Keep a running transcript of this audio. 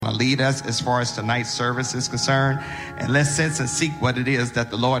to lead us as far as tonight's service is concerned. And let's sense and seek what it is that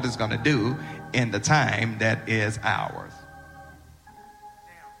the Lord is going to do in the time that is ours.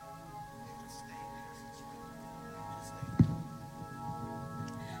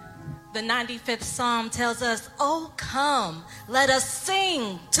 The 95th Psalm tells us, "Oh, come, let us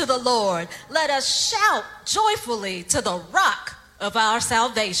sing to the Lord. Let us shout joyfully to the rock of our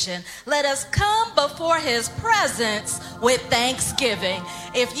salvation. Let us come before his presence with thanksgiving."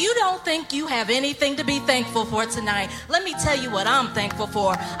 If you don't think you have anything to be thankful for tonight, let me tell you what I'm thankful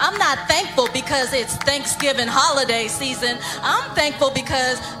for. I'm not thankful because it's Thanksgiving holiday season. I'm thankful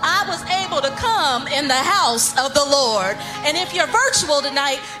because I was able to come in the house of the Lord. And if you're virtual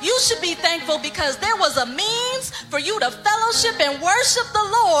tonight, you should be thankful because there was a means for you to fellowship and worship the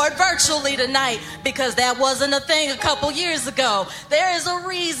Lord virtually tonight, because that wasn't a thing a couple years ago. There is a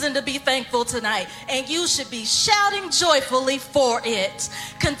reason to be thankful tonight, and you should be shouting joyfully for it.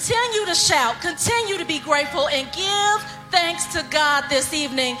 Continue to shout, continue to be grateful, and give thanks to God this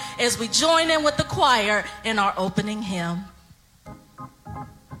evening as we join in with the choir in our opening hymn.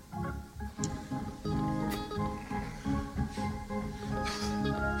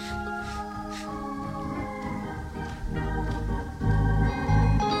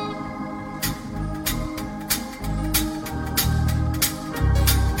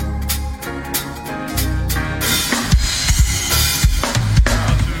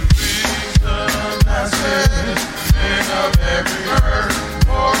 Of every earth,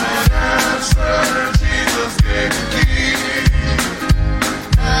 for an answer, Jesus gave the key.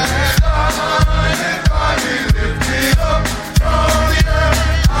 And I be lifted up from the earth,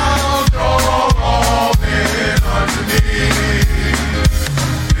 I'll draw all men unto me.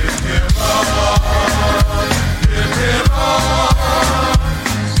 Lift him up, lift him up,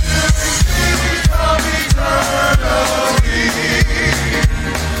 still speaks from eternity.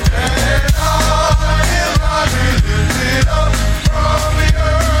 And I be lifted up from the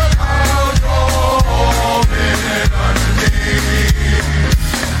earth, I'll draw all men unto me.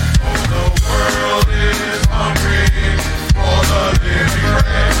 Oh, the world is hungry for the living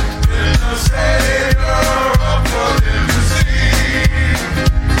bread, in the Savior up for them to see.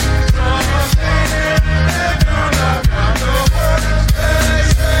 Trusting and do not doubt the words they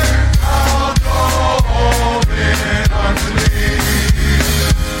say, I'll draw all men unto me.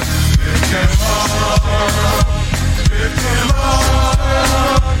 Lift him up, lift him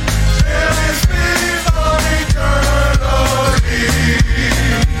up, till he speaks of eternity.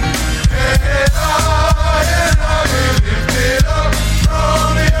 And I be lifted up from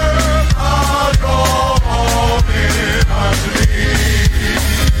the earth, I'll draw all men unto me.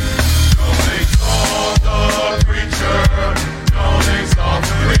 Don't exalt the preacher, don't exalt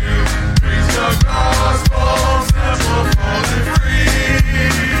the few, preach the gospel, simple, full and free.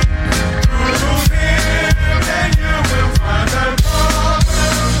 Through him and you will find that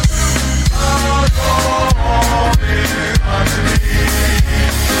promise, I'll draw all men unto me.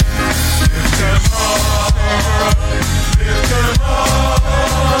 Lift him up, lift him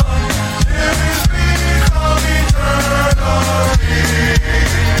up, till he speaks of eternity.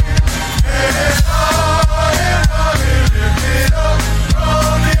 And I be lifted up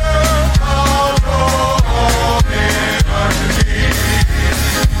from the earth, I'll draw all men unto me.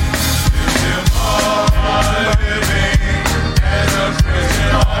 Lift him up, living as a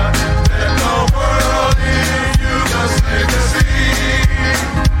Christian heart. Let the world in you just take a seat.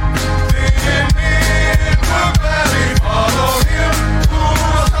 Thinking men will gladly follow him,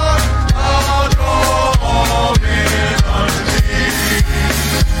 whose heart I'll draw all men unto me.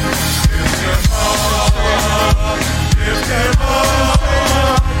 Lift him up, lift him up,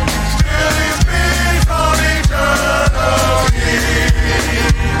 still he speaks of eternity.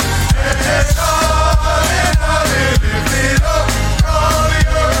 And I be lifted up from the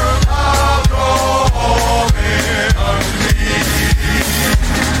earth, I'll draw all men unto me.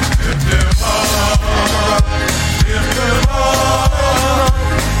 Lift him up, lift him up,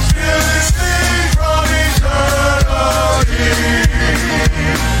 still he speaks from eternity.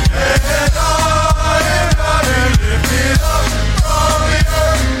 And I be lifted up from the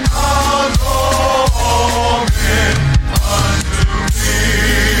earth, I'll draw all men unto me.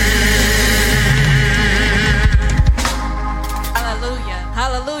 Hallelujah,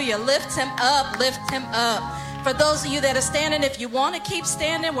 hallelujah. Lift him up, lift him up. For those of you that are standing, if you want to keep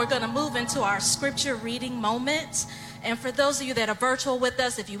standing, we're going to move into our scripture reading moment. And for those of you that are virtual with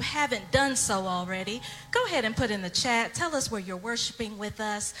us, if you haven't done so already, go ahead and put in the chat. Tell us where you're worshiping with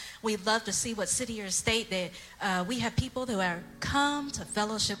us. We'd love to see what city or state that we have people who are come to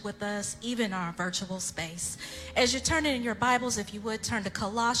fellowship with us, even in our virtual space. As you turn in your Bibles, if you would, turn to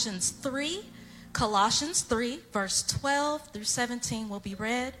Colossians 3. Colossians 3, verse 12 through 17 will be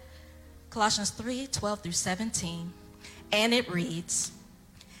read. Colossians 3, 12 through 17. And it reads,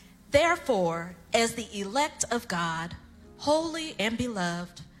 "Therefore, as the elect of God, holy and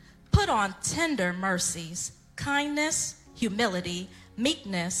beloved, put on tender mercies, kindness, humility,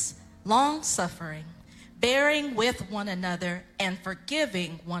 meekness, long-suffering, bearing with one another and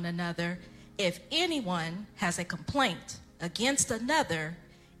forgiving one another, if anyone has a complaint against another,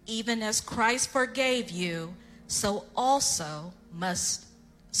 even as Christ forgave you, so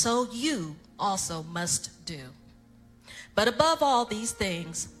you also must do. But above all these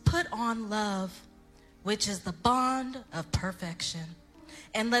things, put on love, which is the bond of perfection.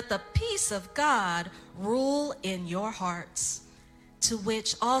 And let the peace of God rule in your hearts, to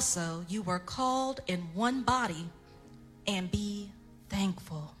which also you were called in one body, and be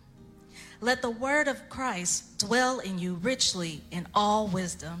thankful. Let the word of Christ dwell in you richly in all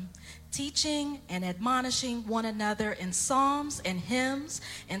wisdom, teaching and admonishing one another in psalms and hymns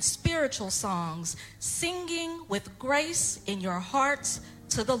and spiritual songs, singing with grace in your hearts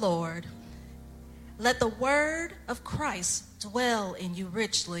to the Lord. Let the word of Christ dwell in you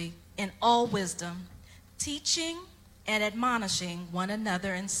richly in all wisdom, teaching and admonishing one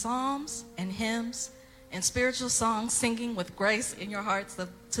another in psalms and hymns and spiritual songs, singing with grace in your hearts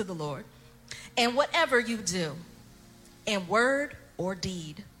to the Lord. And whatever you do, in word or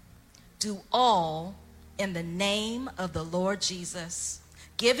deed, do all in the name of the Lord Jesus,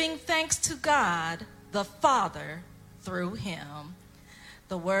 giving thanks to God the Father through him."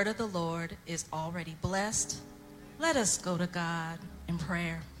 The word of the Lord is already blessed. Let us go to God in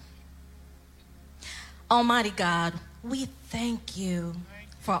prayer. Almighty God, we thank you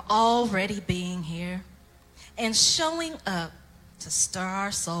for already being here and showing up to stir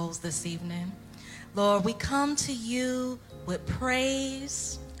our souls this evening. Lord, we come to you with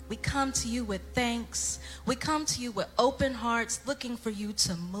praise. We come to you with thanks. We come to you with open hearts, looking for you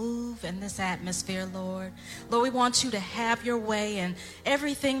to move in this atmosphere, Lord. Lord, we want you to have your way, and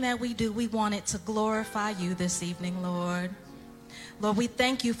everything that we do, we want it to glorify you this evening, Lord. Lord, we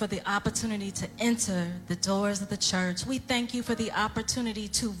thank you for the opportunity to enter the doors of the church. We thank you for the opportunity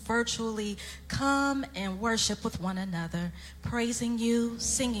to virtually come and worship with one another, praising you,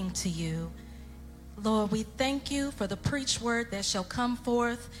 singing to you. Lord, we thank you for the preached word that shall come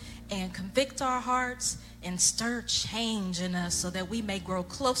forth and convict our hearts and stir change in us so that we may grow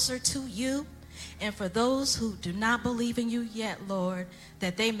closer to you. And for those who do not believe in you yet, Lord,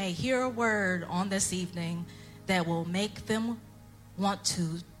 that they may hear a word on this evening that will make them want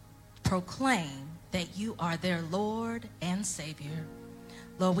to proclaim that you are their Lord and Savior.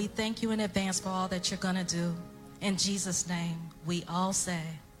 Lord, we thank you in advance for all that you're going to do. In Jesus' name, we all say,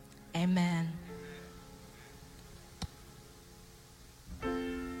 amen.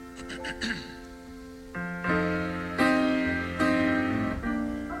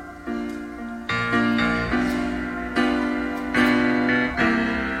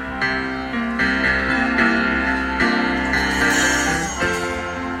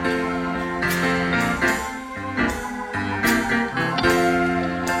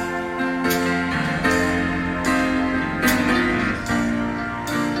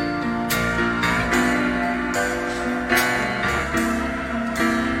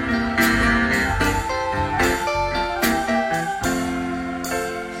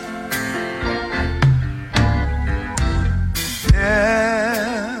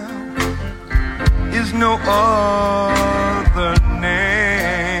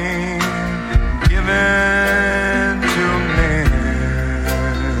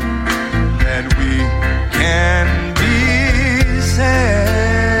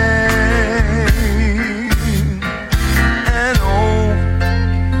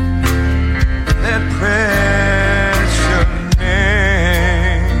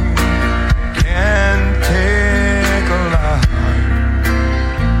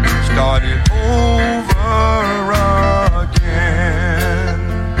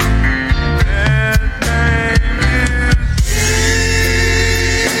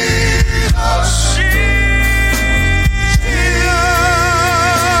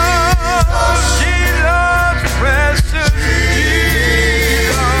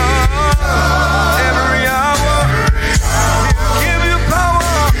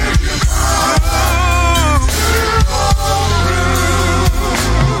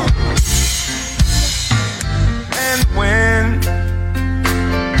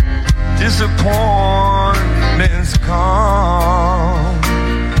 disappointments come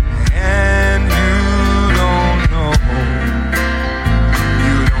and you don't know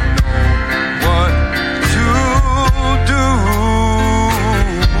what to do.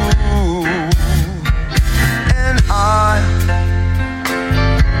 And I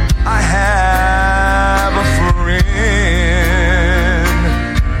have a friend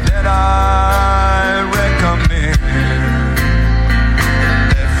that I recommend.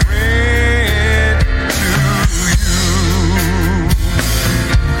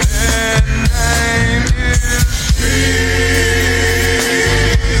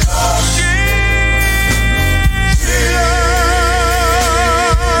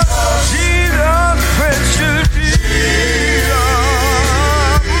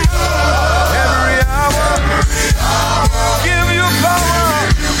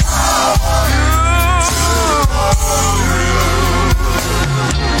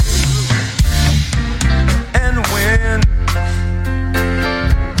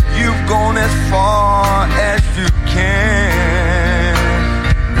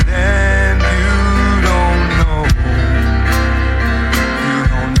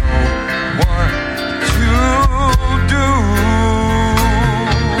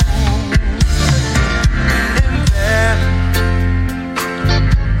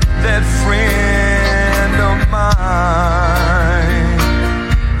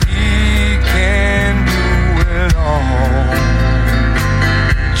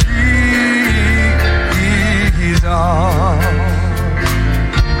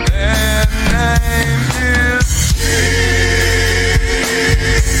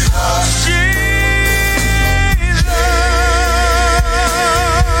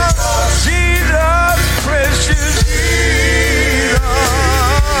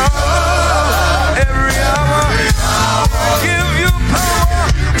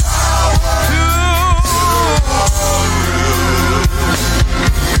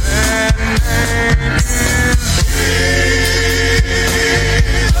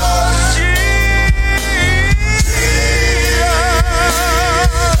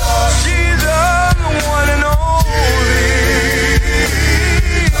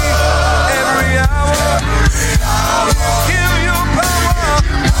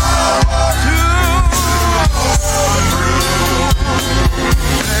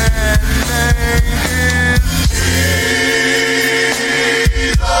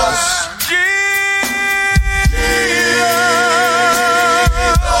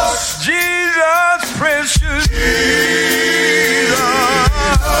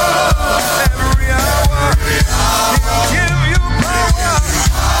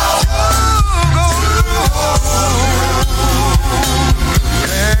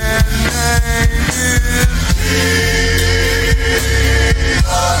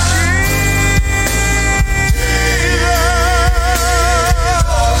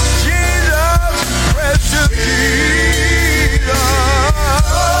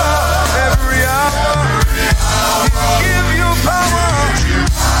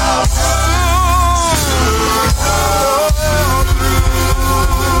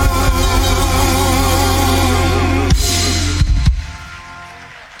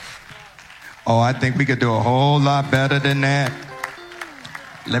 Oh, I think we could do a whole lot better than that.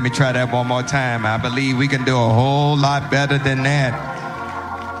 Let me try that one more time. I believe we can do a whole lot better than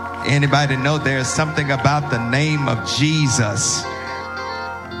that. Anybody know there's something about the name of Jesus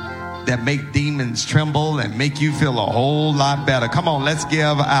that make demons tremble and make you feel a whole lot better? Come on, let's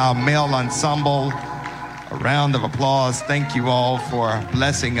give our male ensemble a round of applause. Thank you all for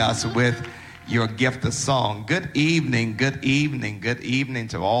blessing us with your gift of song. Good evening, good evening, good evening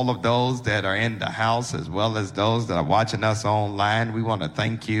to all of those that are in the house as well as those that are watching us online. We want to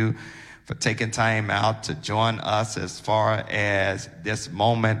thank you for taking time out to join us as far as this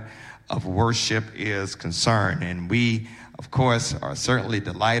moment of worship is concerned. And we, of course, are certainly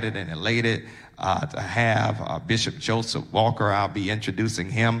delighted and elated to have Bishop Joseph Walker. I'll be introducing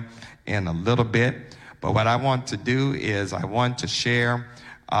him in a little bit. But what I want to do is I want to share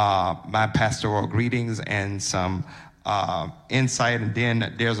my pastoral greetings and some insight. And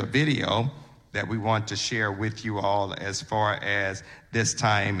then there's a video that we want to share with you all as far as this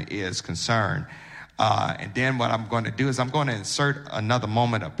time is concerned. And then what I'm going to do is I'm going to insert another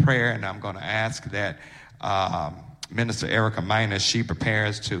moment of prayer, and I'm going to ask that Minister Erica Minor, she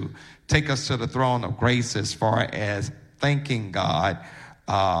prepares to take us to the throne of grace as far as thanking God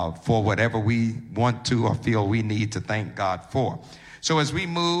for whatever we want to or feel we need to thank God for. So as we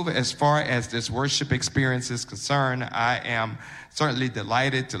move as far as this worship experience is concerned, I am certainly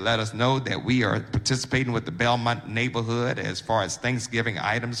delighted to let us know that we are participating with the Belmont neighborhood as far as Thanksgiving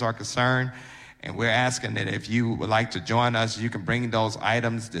items are concerned. And we're asking that if you would like to join us, you can bring those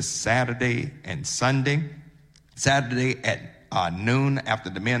items this Saturday and Sunday. Saturday at noon after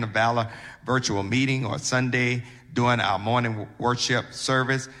the Men of Valor virtual meeting, or Sunday during our morning worship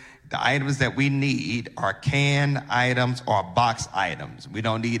service. The items that we need are canned items or box items. We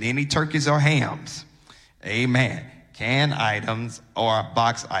don't need any turkeys or hams. Amen. Canned items or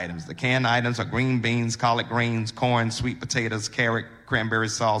box items. The canned items are green beans, collard greens, corn, sweet potatoes, carrot, cranberry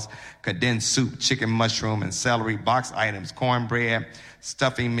sauce, condensed soup, chicken, mushroom, and celery. Box items, cornbread,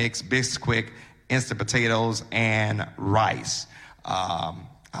 stuffing mix, Bisquick, instant potatoes, and rice. I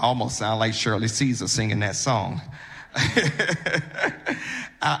almost sound like Shirley Caesar singing that song.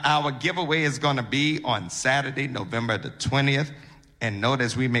 Our giveaway is going to be on Saturday, November the 20th. And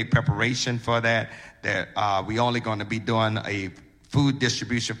notice we made preparation for that we only going to be doing a food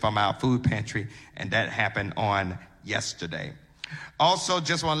distribution from our food pantry, and that happened on yesterday. Also,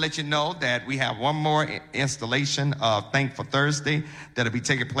 just want to let you know that we have one more installation of Thankful Thursday that'll be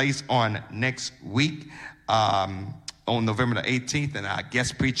taking place on next week, on November the 18th, and our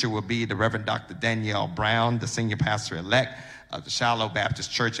guest preacher will be the Reverend Dr. Danielle Brown, the senior pastor-elect of the Shiloh Baptist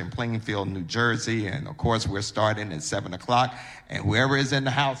Church in Plainfield, New Jersey. And of course, we're starting at 7 o'clock, and whoever is in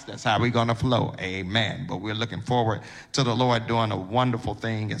the house, that's how we're going to flow. Amen. But we're looking forward to the Lord doing a wonderful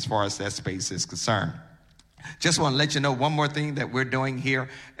thing as far as that space is concerned. Just want to let you know one more thing that we're doing here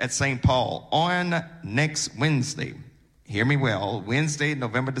at St. Paul. On next Wednesday, hear me well, Wednesday,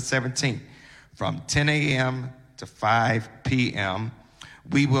 November the 17th, from 10 a.m. to 5 p.m.,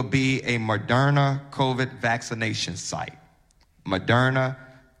 we will be a Moderna COVID vaccination site. Moderna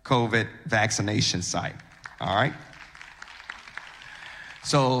COVID vaccination site. All right?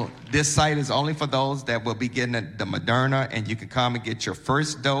 So this site is only for those that will be getting the Moderna, and you can come and get your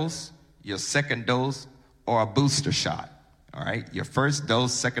first dose, your second dose, or a booster shot. All right? Your first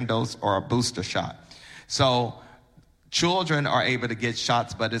dose, second dose, or a booster shot. So children are able to get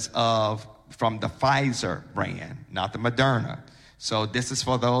shots, but it's from the Pfizer brand, not the Moderna. So this is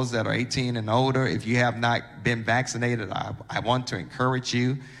for those that are 18 and older. If you have not been vaccinated, I want to encourage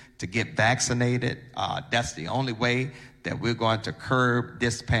you to get vaccinated. That's the only way that we're going to curb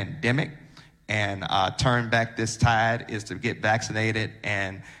this pandemic and turn back this tide, is to get vaccinated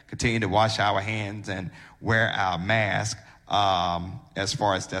and continue to wash our hands and wear our mask as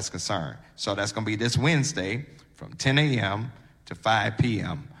far as that's concerned. So that's going to be this Wednesday from 10 a.m. to 5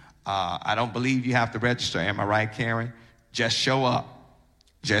 p.m. I don't believe you have to register. Am I right, Karen? Just show up.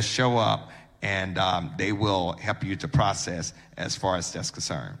 Just show up, and they will help you to process as far as that's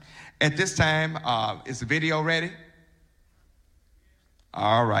concerned. At this time, is the video ready?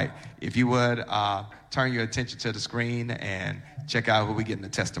 All right. If you would, turn your attention to the screen and check out who we're getting the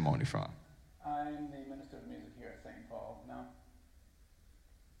testimony from. I'm the Minister of Music here at St. Paul now.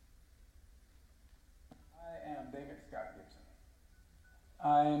 I am David Scott Gibson.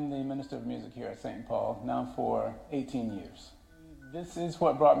 I am the Minister of Music here at St. Paul now for 18 years. This is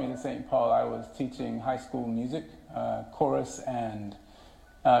what brought me to St. Paul. I was teaching high school music, chorus and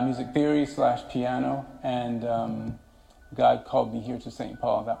music theory / piano, and God called me here to St.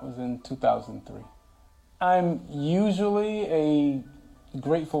 Paul. That was in 2003. I'm usually a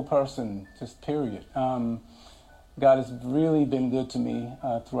grateful person, just period. God has really been good to me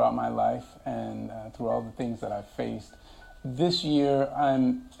throughout my life and through all the things that I've faced. This year,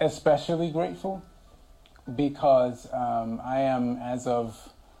 I'm especially grateful because I am, as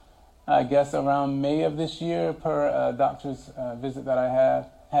of, I guess, around May of this year, per a doctor's visit that I have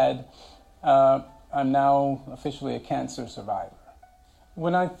had, I'm now officially a cancer survivor.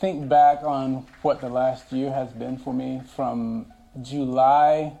 When I think back on what the last year has been for me, from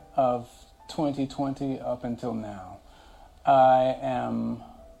July of 2020 up until now, I am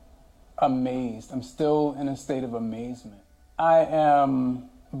amazed. I'm still in a state of amazement. I am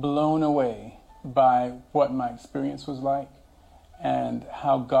blown away by what my experience was like and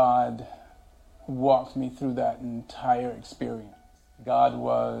how God walked me through that entire experience. God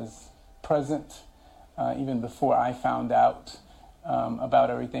was present even before I found out about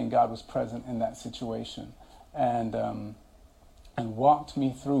everything. God was present in that situation and walked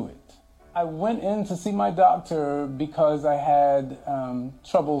me through it. I went in to see my doctor because I had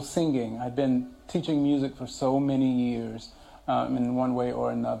trouble singing. I'd been teaching music for so many years in one way or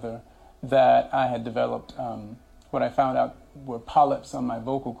another that I had developed what I found out were polyps on my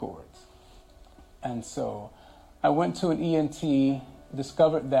vocal cords. And so I went to an ENT,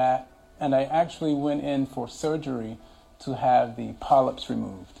 discovered that, and I actually went in for surgery to have the polyps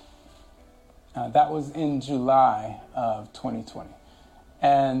removed. That was in July of 2020.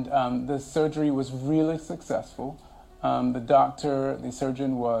 And the surgery was really successful. The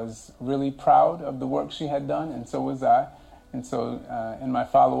surgeon was really proud of the work she had done, and so was I. And so in my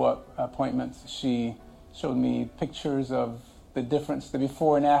follow-up appointments, she showed me pictures of the difference, the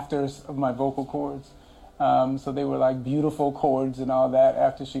before and afters of my vocal cords. So they were like beautiful cords and all that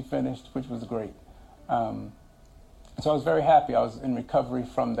after she finished, which was great. So I was very happy. I was in recovery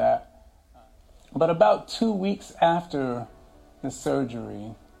from that. But about 2 weeks after the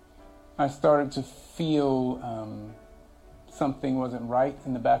surgery, I started to feel something wasn't right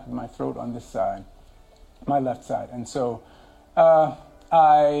in the back of my throat on this side, my left side. And so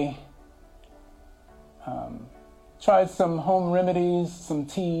I tried some home remedies, some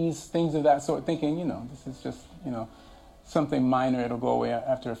teas, things of that sort, thinking, this is just, something minor. It'll go away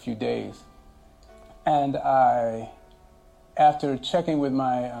after a few days. And after checking with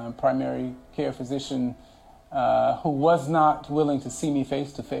my primary care physician, who was not willing to see me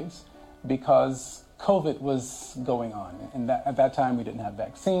face to face because COVID was going on. And at that time, we didn't have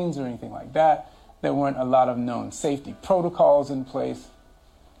vaccines or anything like that. There weren't a lot of known safety protocols in place.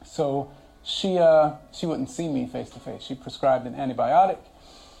 So she wouldn't see me face to face. She prescribed an antibiotic,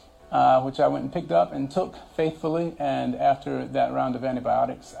 which I went and picked up and took faithfully. And after that round of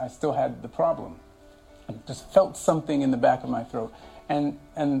antibiotics, I still had the problem. I just felt something in the back of my throat. And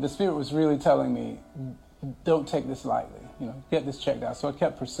the Spirit was really telling me, don't take this lightly, get this checked out. So I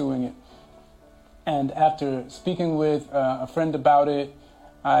kept pursuing it. And after speaking with a friend about it,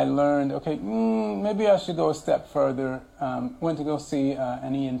 I learned, okay, maybe I should go a step further. Went to go see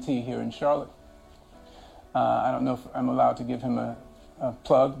an ENT here in Charlotte. I don't know if I'm allowed to give him a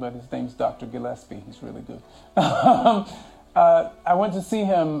plug, but his name's Dr. Gillespie. He's really good. I went to see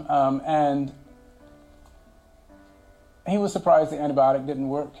him, and he was surprised the antibiotic didn't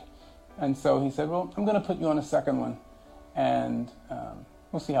work. And so he said, well, I'm going to put you on a second one, and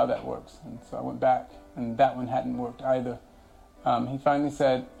we'll see how that works. And so I went back, and that one hadn't worked either. He finally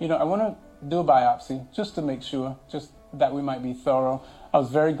said, I want to do a biopsy just to make sure, just that we might be thorough. I was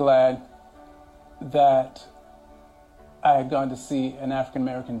very glad that I had gone to see an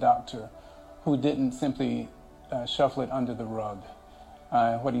African-American doctor who didn't simply shuffle it under the rug.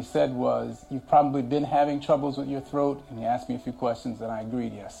 What he said was, you've probably been having troubles with your throat. And he asked me a few questions, and I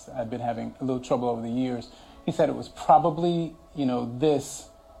agreed, yes. I'd been having a little trouble over the years. He said it was probably, this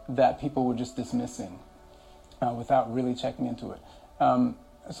that people were just dismissing without really checking into it.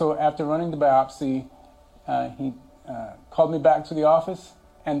 So after running the biopsy, he called me back to the office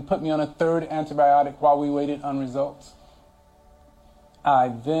and put me on a third antibiotic while we waited on results. I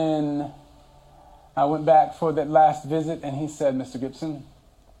went back for that last visit, and he said, Mr. Gibson,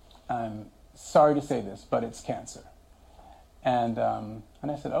 I'm sorry to say this, but it's cancer. And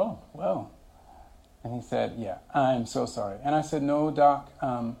I said, oh, well. And he said, yeah, I'm so sorry. And I said, no, Doc,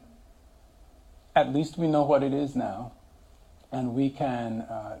 at least we know what it is now, and we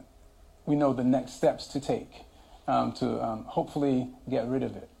know the next steps to take to hopefully get rid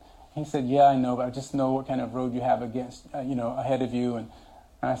of it. He said, yeah, I know, but I just know what kind of road you have ahead of you. And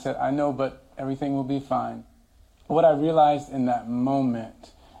I said, I know, but everything will be fine. What I realized in that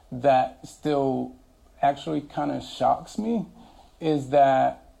moment that still actually kind of shocks me is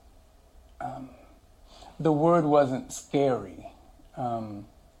that the word wasn't scary.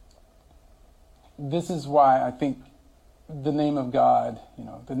 This is why I think the name of God,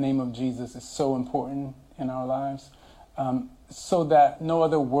 the name of Jesus is so important in our lives, so that no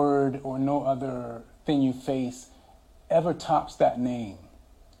other word or no other thing you face ever tops that name.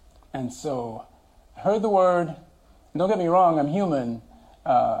 And so I heard the word. Don't get me wrong, I'm human.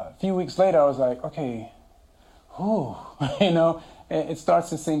 A few weeks later, I was like, okay, it starts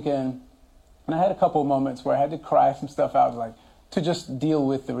to sink in. And I had a couple of moments where I had to cry some stuff out, like to just deal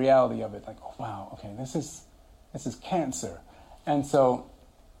with the reality of it. Like, oh, wow, okay, this is cancer. And so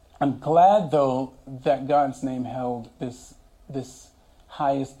I'm glad, though, that God's name held this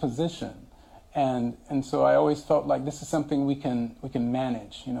highest position. And so I always felt like this is something we can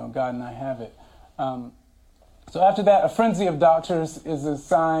manage. God and I have it. So after that, a frenzy of doctors is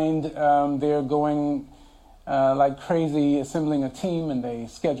assigned. They're going like crazy, assembling a team, and they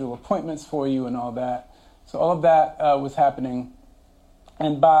schedule appointments for you and all that. So all of that was happening.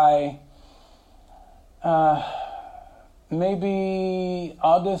 And by maybe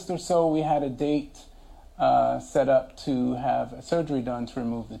August or so, we had a date set up to have a surgery done to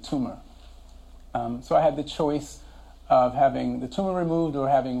remove the tumor. So I had the choice of having the tumor removed or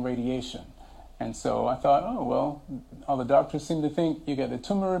having radiation. And so I thought, oh, well, all the doctors seem to think you get the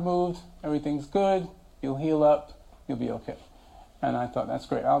tumor removed, everything's good, you'll heal up, You'll be okay. And I thought, that's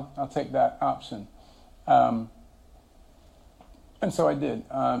great. I'll take that option. And so I did.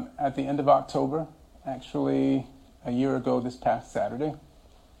 At the end of October, actually a year ago this past Saturday,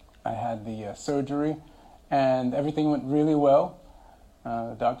 I had the surgery, and everything went really well.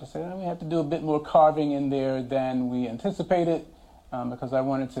 The doctor said, we had to do a bit more carving in there than we anticipated because I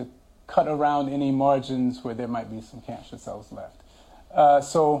wanted to cut around any margins where there might be some cancer cells left.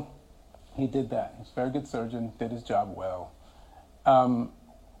 So he did that. He's a very good surgeon, did his job well. And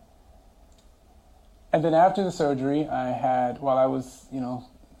then after the surgery, while I was,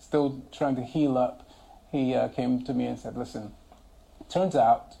 still trying to heal up, he came to me and said, listen, turns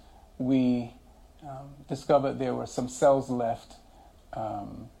out we discovered there were some cells left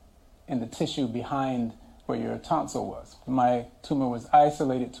in the tissue behind where your tonsil was. My tumor was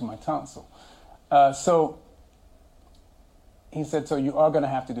isolated to my tonsil. So he said, so you are going to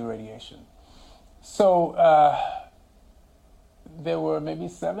have to do radiation. So there were maybe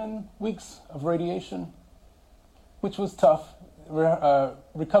 7 weeks of radiation, which was tough.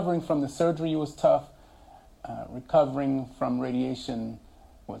 Recovering from the surgery was tough. Recovering from radiation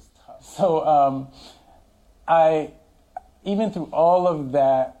was tough. So even through all of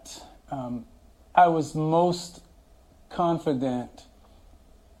that, I was most confident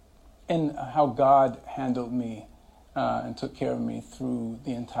in how God handled me and took care of me through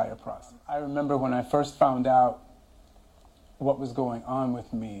the entire process. I remember when I first found out what was going on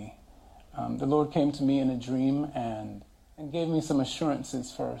with me, the Lord came to me in a dream and gave me some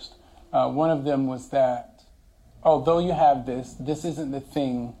assurances first. One of them was that although you have this isn't the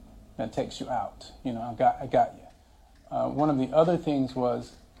thing that takes you out. I got you. One of the other things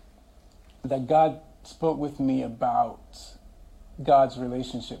was that God spoke with me about God's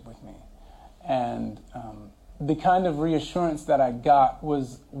relationship with me. And the kind of reassurance that I got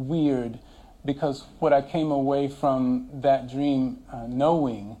was weird, because what I came away from that dream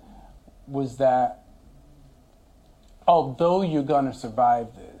knowing was that although you're going to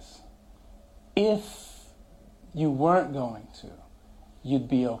survive this, if you weren't going to, you'd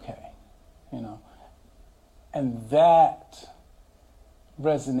be okay, And that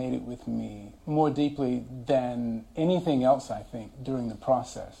resonated with me more deeply than anything else, I think, during the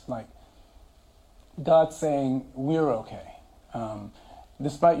process. Like God saying, we're okay.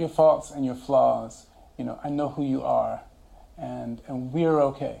 Despite your faults and your flaws, I know who you are, and we're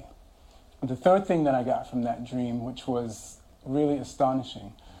okay. The third thing that I got from that dream, which was really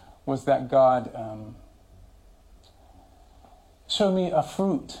astonishing, was that God showed me a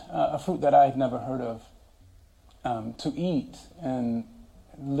fruit that I had never heard of, to eat, and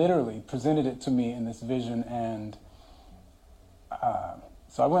literally presented it to me in this vision. And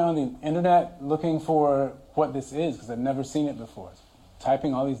so I went on the internet looking for what this is, because I'd never seen it before,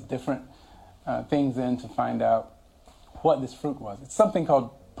 typing all these different things in to find out what this fruit was. It's something called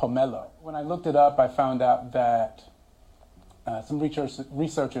pomelo. When I looked it up, I found out that some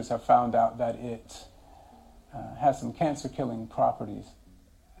researchers have found out that it has some cancer-killing properties.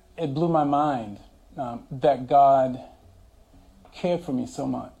 It blew my mind that God cared for me so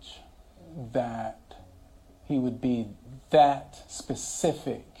much that he would be that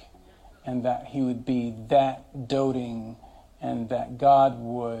specific, and that he would be that doting, and that God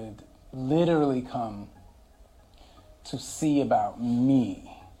would literally come to see about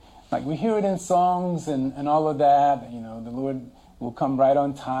me. Like we hear it in songs and all of that, the Lord will come right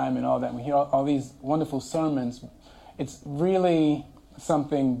on time and all that. We hear all these wonderful sermons. It's really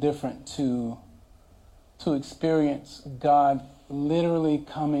something different to experience God literally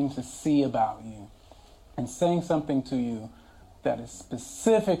coming to see about you and saying something to you that is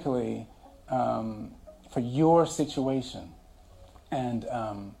specifically for your situation. And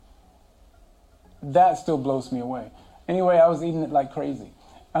that still blows me away. Anyway, I was eating it like crazy.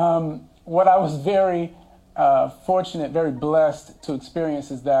 What I was very fortunate, very blessed to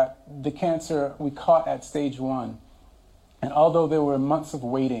experience is that the cancer we caught at stage 1. And although there were months of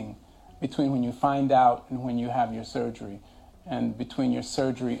waiting between when you find out and when you have your surgery, and between your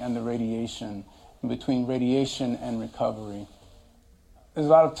surgery and the radiation, and between radiation and recovery, there's a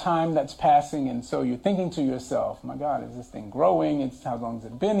lot of time that's passing, and so you're thinking to yourself, my God, is this thing growing? How long has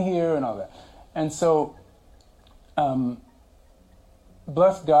it been here? And all that. And so,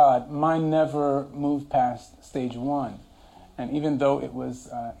 bless God, mine never moved past stage 1. And even though it was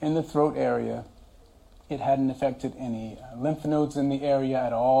in the throat area, it hadn't affected any lymph nodes in the area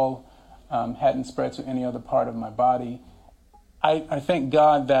at all, hadn't spread to any other part of my body. I thank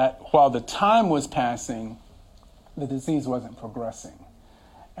God that while the time was passing, the disease wasn't progressing.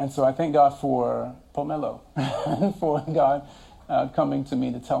 And so I thank God for pomelo, and for God coming to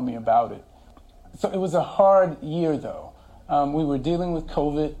me to tell me about it. So it was a hard year, though. We were dealing with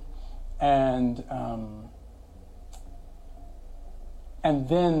COVID, and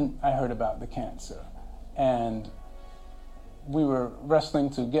then I heard about the cancer, and we were wrestling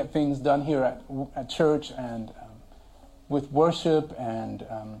to get things done here at church, and with worship, and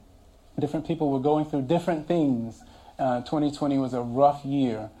different people were going through different things. 2020 was a rough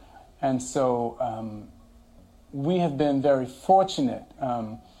year, and so we have been very fortunate.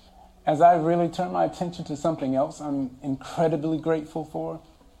 As I really turn my attention to something else I'm incredibly grateful for,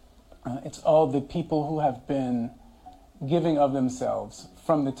 it's all the people who have been giving of themselves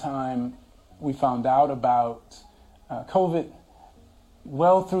from the time we found out about COVID,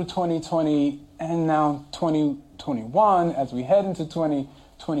 well through 2020 and now 2021, as we head into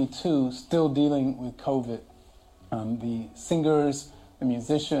 2022, still dealing with COVID. The singers, the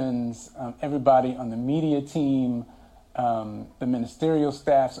musicians, everybody on the media team, the ministerial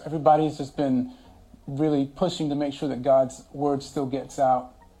staff, so everybody's just been really pushing to make sure that God's word still gets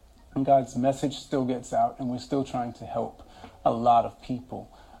out and God's message still gets out, and we're still trying to help a lot of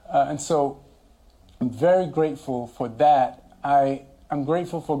people. And so I'm very grateful for that. I'm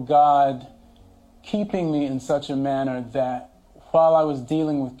grateful for God keeping me in such a manner that while I was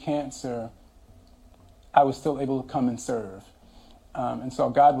dealing with cancer, I was still able to come and serve. And so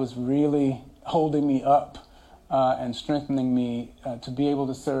God was really holding me up and strengthening me to be able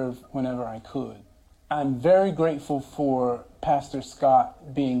to serve whenever I could. I'm very grateful for Pastor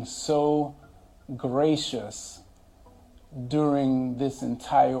Scott being so gracious during this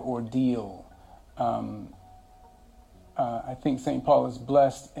entire ordeal. I think St. Paul is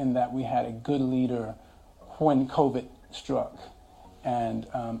blessed in that we had a good leader when COVID struck, and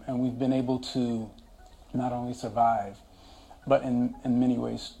we've been able to not only survive, but in many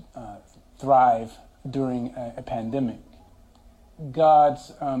ways thrive during a pandemic.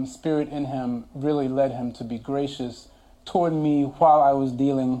 God's spirit in him really led him to be gracious toward me while I was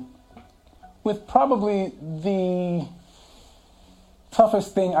dealing with probably the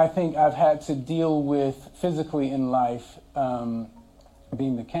toughest thing I think I've had to deal with physically in life,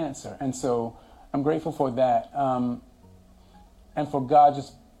 being the cancer. And so I'm grateful for that. And for God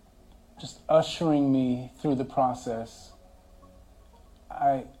just ushering me through the process.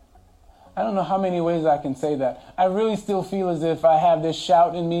 I don't know how many ways I can say that. I really still feel as if I have this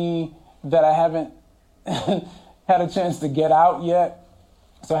shout in me that I haven't had a chance to get out yet.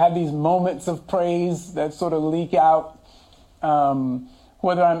 So I have these moments of praise that sort of leak out,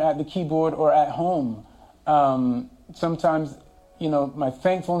 whether I'm at the keyboard or at home. Sometimes, my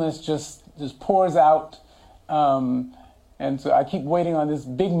thankfulness just pours out. And so I keep waiting on this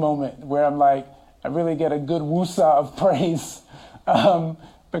big moment where I'm like, I really get a good woosah of praise.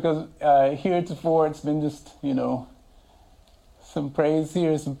 Because heretofore it's been just, some praise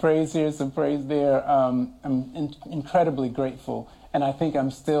here, some praise here, some praise there. I'm incredibly grateful, and I think I'm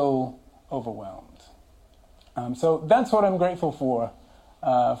still overwhelmed. So that's what I'm grateful for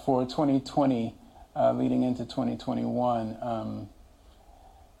 2020, leading into 2021.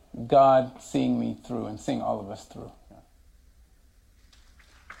 God seeing me through and seeing all of us through.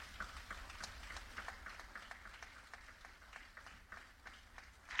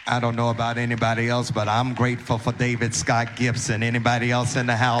 I don't know about anybody else, but I'm grateful for David Scott Gibson. Anybody else in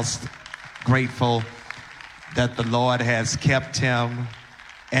the house grateful that the Lord has kept him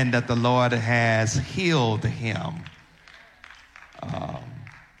and that the Lord has healed him?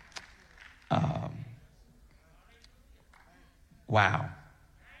 Wow.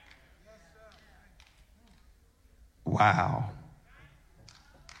 Wow.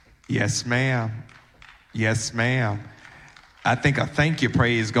 Yes, ma'am. Yes, ma'am. I think a thank you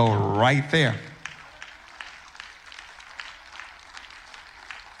praise go right there.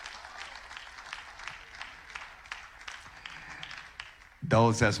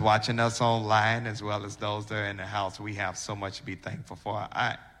 Those that's watching us online, as well as those that are in the house, we have so much to be thankful for.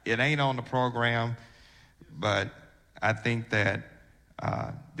 It ain't on the program, but I think that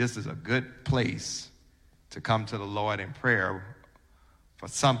this is a good place to come to the Lord in prayer for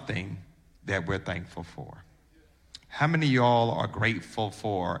something that we're thankful for. How many of y'all are grateful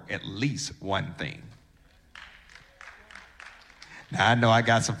for at least one thing? Now, I know I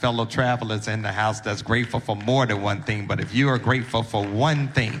got some fellow travelers in the house that's grateful for more than one thing, but if you are grateful for one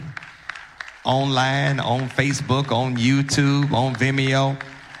thing, online, on Facebook, on YouTube, on Vimeo,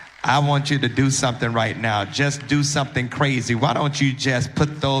 I want you to do something right now. Just do something crazy. Why don't you just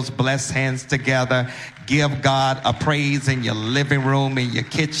put those blessed hands together? Give God a praise in your living room, in your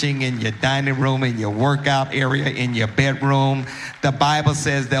kitchen, in your dining room, in your workout area, in your bedroom. The Bible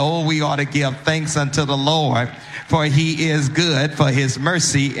says that, we ought to give thanks unto the Lord, for he is good, for his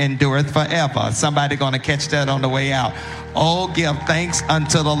mercy endureth forever. Somebody going to catch that on the way out. Oh, give thanks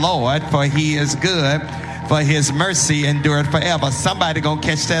unto the Lord, for he is good, for his mercy endureth forever. Somebody gonna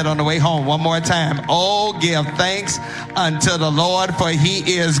catch that on the way home one more time. Oh, give thanks unto the Lord, for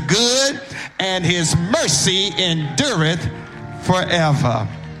he is good, and his mercy endureth forever.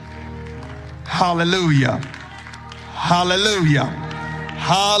 Hallelujah. Hallelujah.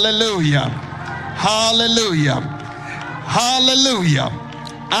 Hallelujah. Hallelujah. Hallelujah.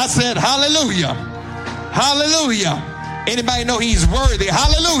 I said hallelujah. Hallelujah. Anybody know he's worthy?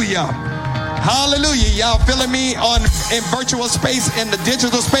 Hallelujah. Hallelujah. Y'all feeling me in virtual space, in the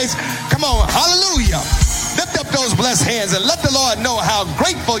digital space? Come on. Hallelujah. Lift up those blessed hands and let the Lord know how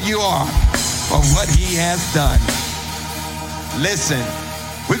grateful you are for what he has done. Listen,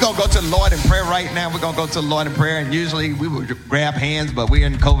 we're going to go to the Lord in prayer right now. We're going to go to the Lord in prayer, and usually we would grab hands, but we're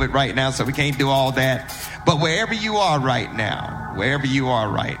in COVID right now, so we can't do all that. But wherever you are right now,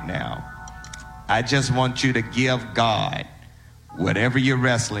 I just want you to give God whatever you're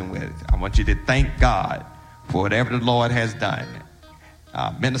wrestling with. I want you to thank God for whatever the Lord has done.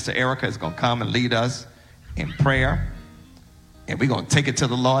 Minister Erica is going to come and lead us in prayer, and we're going to take it to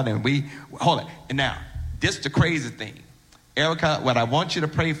the Lord. And hold it. And now, this is the crazy thing. Erica, what I want you to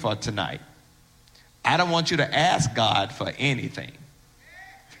pray for tonight, I don't want you to ask God for anything.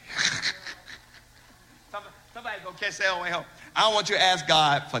 Somebody's going to catch that on the way home. I don't want you to ask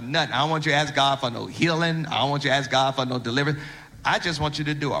God for nothing. I don't want you to ask God for no healing. I don't want you to ask God for no deliverance. I just want you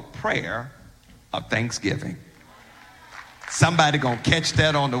to do a prayer of thanksgiving. Somebody going to catch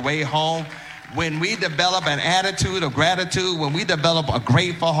that on the way home. When we develop an attitude of gratitude, when we develop a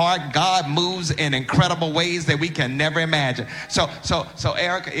grateful heart, God moves in incredible ways that we can never imagine. So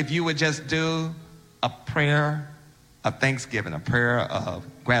Erica, if you would just do a prayer of thanksgiving, a prayer of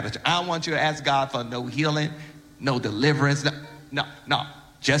gratitude. I don't want you to ask God for no healing, no deliverance. No.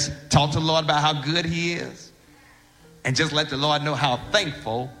 Just talk to the Lord about how good he is. And just let the Lord know how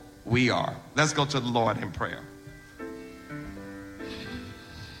thankful we are. Let's go to the Lord in prayer.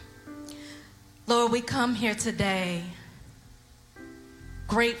 Lord, we come here today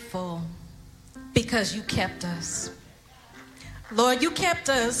grateful because you kept us. Lord, you kept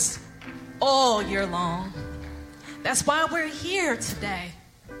us all year long. That's why we're here today,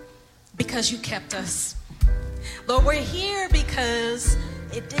 because you kept us. Lord, we're here because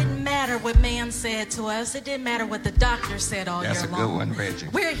it didn't matter what man said to us. It didn't matter what the doctor said all year long. That's a good one, Reggie.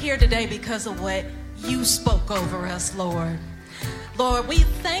 We're here today because of what you spoke over us, Lord. Lord, we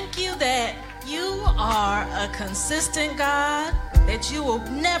thank you that you are a consistent God, that you will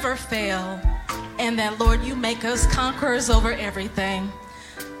never fail, and that, Lord, you make us conquerors over everything.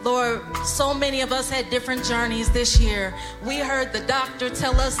 Lord, so many of us had different journeys this year. We heard the doctor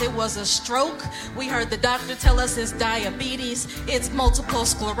tell us it was a stroke. We heard the doctor tell us it's diabetes, it's multiple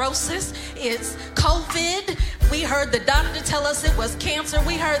sclerosis, it's COVID. We heard the doctor tell us it was cancer.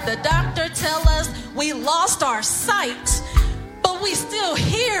 We heard the doctor tell us we lost our sight. But we still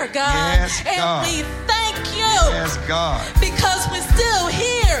here, God. Yes, and God. We thank you. Yes, God. Because we're still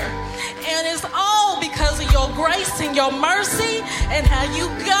here. And it's all because of your grace and your mercy and how you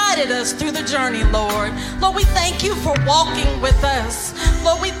guided us through the journey, Lord. Lord, we thank you for walking with us.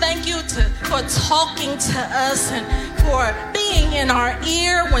 Lord, we thank you for talking to us and for being in our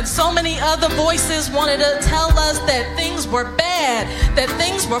ear when so many other voices wanted to tell us that things were bad, that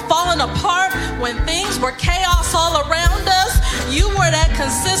things were falling apart, when things were chaos all around us. You were that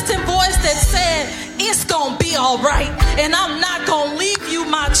consistent voice that said, it's going to be all right, and I'm not going to leave you,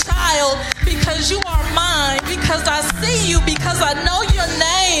 my child, because you are mine, because I see you, because I know your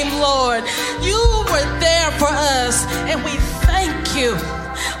name, Lord. You were there for us, and we thank you.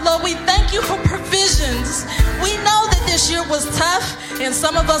 Lord, we thank you for provisions. We know that this year was tough, and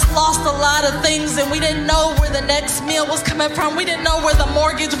some of us lost a lot of things, and we didn't know where the next meal was coming from. We didn't know where the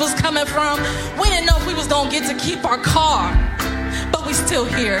mortgage was coming from. We didn't know if we was going to get to keep our car, but we still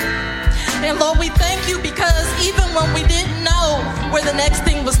here. And Lord, we thank you because even when we didn't know where the next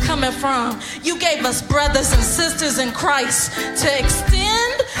thing was coming from, you gave us brothers and sisters in Christ to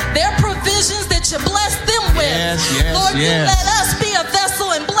extend their provisions that you blessed them with. Yes, Lord, yes. you let us be a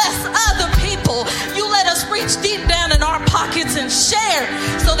vessel and bless other people. You let us reach deep down in our pockets and share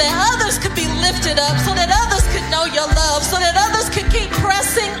so that others could be lifted up, so that others could know your love, so that others could keep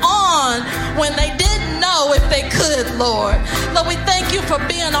pressing on when they didn't know if they could, Lord. Lord, we thank you for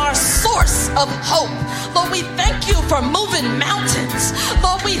being our source of hope. Lord, we thank you for moving mountains.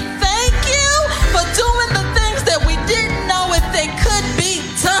 Lord, we thank you for doing the things that we didn't know if they could be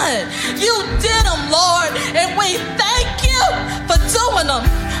done. You did them, Lord, and we thank you for doing them.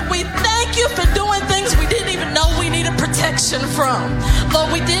 We thank you for doing things we didn't even know we needed protection from. Lord,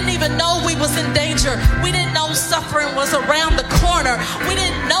 we didn't even know we was in danger. We didn't know suffering was around the corner. We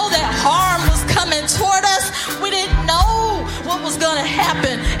didn't know that harm was coming toward us. We didn't know what was going to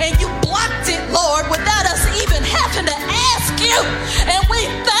happen. And you blocked it, Lord, without us even having to ask you. And we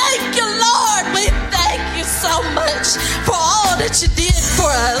thank you, Lord. We thank you so much for all that you did for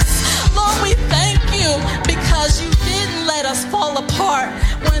us. Lord, we thank you because you didn't let us fall apart.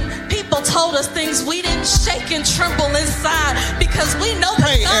 When people told us things, we didn't shake and tremble inside because we know the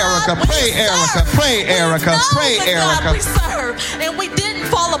Pray, God Erica. we Pray, serve. Erica. Pray, Erica. We know Pray, the Erica. God we serve, and we didn't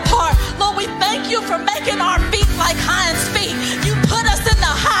fall apart. Lord, we thank you for making our feet like hinds feet. You put us in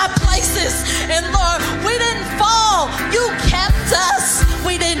the high places, and Lord, we didn't fall. You kept us.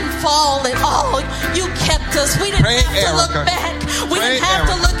 We didn't fall at all. You kept us. We didn't Pray, have to look Erica. back. We Pray, didn't have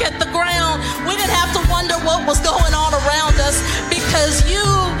to Erica. look at the ground. We didn't have to wonder what was going on around us because you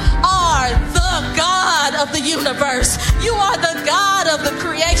are the God of the universe. You are the God of the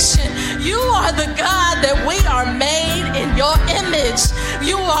creation. You are the God that we are made in your image.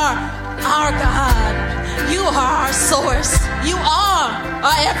 You are our God. You are our source. You are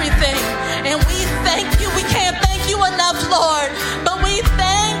our everything. And we thank you. We can't thank you enough, Lord. But we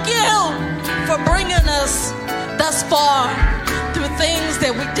thank you for bringing us thus far through things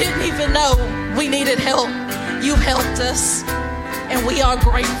that we didn't even know we needed help. You helped us. And we are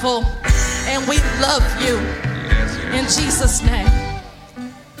grateful. And we love you. In Jesus' name.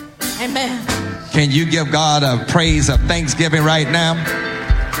 Amen. Can you give God a praise of thanksgiving right now?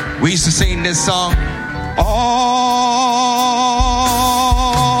 We used to sing this song all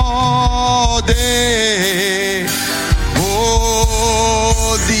day.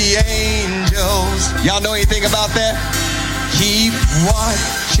 Oh, the angels. Y'all know anything about that? Keep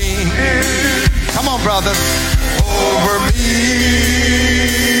watching. Come on, brother. Over me,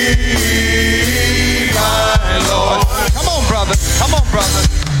 my Lord. Come on, brother. Come on, brother.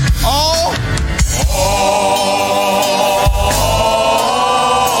 All night.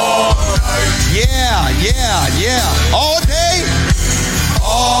 Yeah. All day.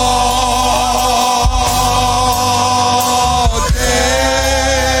 All day.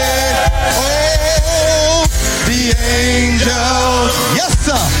 Oh, the angels. Yes,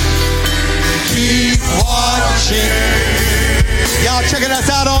 sir. Keep watching. Y'all checking us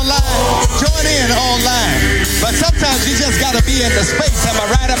out online? Join in online. But sometimes you just got to be in the space. Am I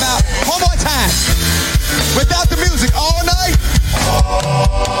right about? One more time. Without the music, all night.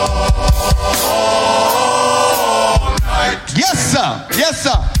 All night. Yes, sir. Yes,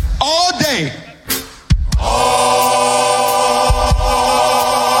 sir. All day. All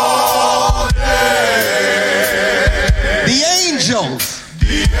day. The angels.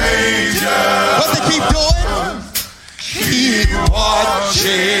 What they keep doing? Keep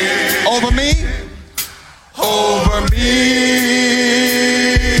watching over me. Over me,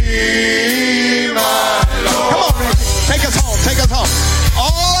 my Lord. Come on, Ricky. Take us home. Take us home.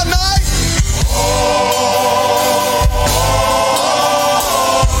 All night. All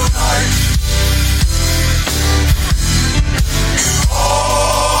night.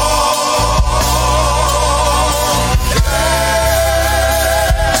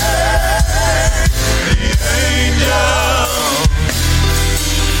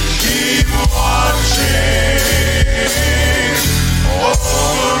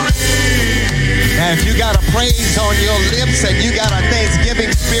 Now, if you got a praise on your lips and you got a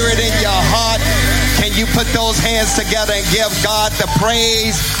thanksgiving spirit in your heart, can you put those hands together and give God the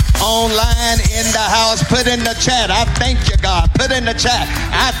praise online, in the house? Put in the chat, I thank you, God. Put in the chat,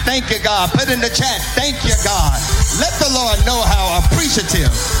 I thank you, God. Put in the chat, thank you, God. Let the Lord know how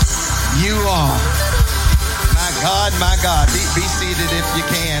appreciative you are. My God, my God. Be seated if you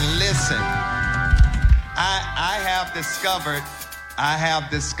can. Listen, I have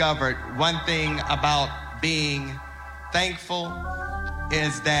discovered one thing about being thankful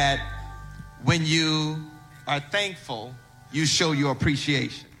is that when you are thankful, you show your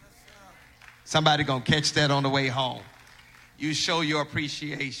appreciation. Somebody gonna catch that on the way home. You show your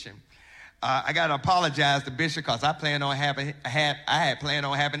appreciation. I gotta apologize to Bishop because I had planned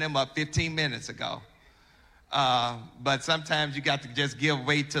on having them up 15 minutes ago. But sometimes you got to just give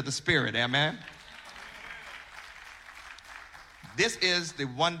way to the Spirit, amen? This is the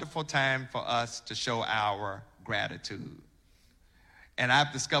wonderful time for us to show our gratitude. And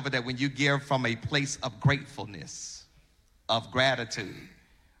I've discovered that when you give from a place of gratefulness, of gratitude.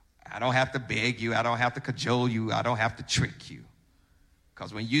 I don't have to beg you. I don't have to cajole you. I don't have to trick you.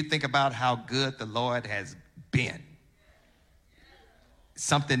 Because when you think about how good the Lord has been,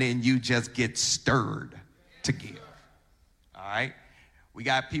 something in you just gets stirred to give. All right? We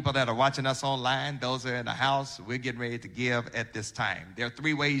got people that are watching us online. Those are in the house. We're getting ready to give at this time. There are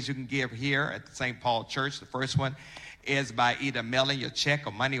 3 ways you can give here at the St. Paul Church. The first one is by either mailing your check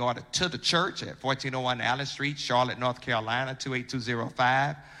or money order to the church at 1401 Allen Street, Charlotte, North Carolina,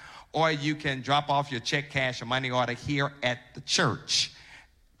 28205. Or you can drop off your check, cash, or money order here at the church.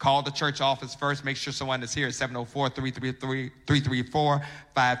 Call the church office first. Make sure someone is here at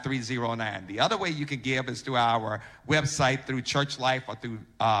 704-334-5309. The other way you can give is through our website, through Church Life, or through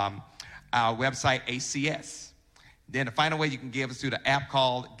our website, ACS. Then the final way you can give is through the app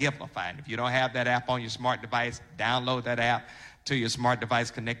called Givelify. And if you don't have that app on your smart device, download that app to your smart device,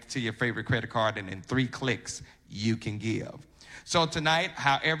 connect it to your favorite credit card, and in 3 clicks, you can give. So tonight,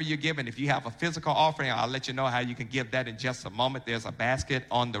 however you're giving, if you have a physical offering, I'll let you know how you can give that in just a moment. There's a basket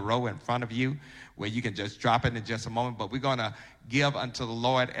on the row in front of you where you can just drop it in just a moment. But we're going to give unto the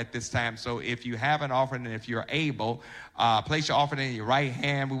Lord at this time. So if you have an offering and if you're able, place your offering in your right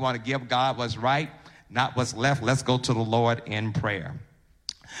hand. We want to give God what's right, not what's left. Let's go to the Lord in prayer.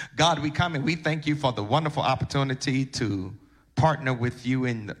 God, we come and we thank you for the wonderful opportunity to partner with you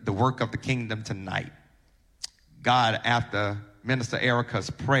in the work of the kingdom tonight. God, after Minister Erica's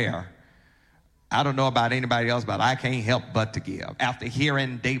prayer, I don't know about anybody else, but I can't help but to give. After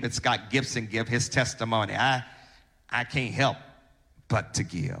hearing David Scott Gibson give his testimony, I can't help but to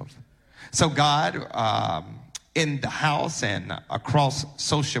give. So God, in the house and across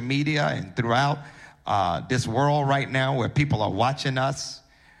social media and throughout this world right now where people are watching us,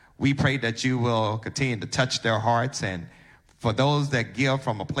 we pray that you will continue to touch their hearts, and for those that give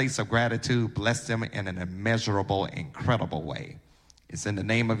from a place of gratitude, bless them in an immeasurable, incredible way. It's in the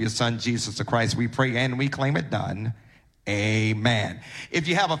name of your Son, Jesus Christ, we pray and we claim it done. Amen. If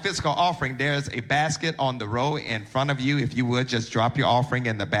you have a physical offering, there's a basket on the row in front of you. If you would, just drop your offering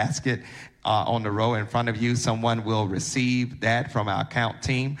in the basket on the row in front of you. Someone will receive that from our account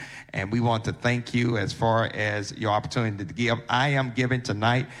team. And we want to thank you as far as your opportunity to give. I am giving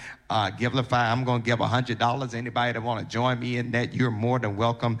tonight. Givelify, I'm going to give $100. Anybody that want to join me in that, you're more than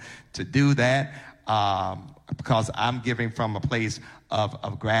welcome to do that, because I'm giving from a place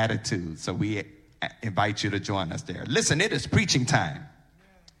of gratitude. So we invite you to join us there. Listen, it is preaching time.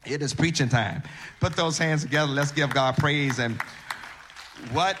 It is preaching time. Put those hands together. Let's give God praise. And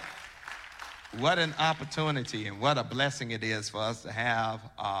what an opportunity and what a blessing it is for us to have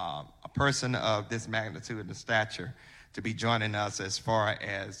a person of this magnitude and stature to be joining us as far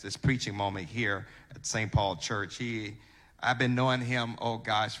as this preaching moment here at St. Paul Church. I've been knowing him,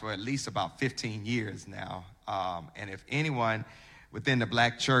 for at least about 15 years now. And if anyone within the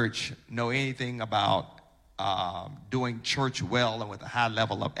black church know anything about doing church well and with a high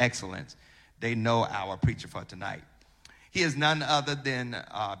level of excellence, they know our preacher for tonight. He is none other than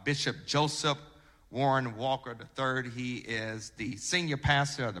Bishop Joseph Warren Walker III. He is the senior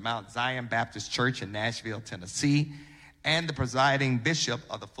pastor of the Mount Zion Baptist Church in Nashville, Tennessee, and the presiding bishop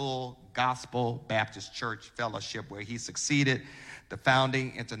of the Full Gospel Baptist Church Fellowship, where he succeeded the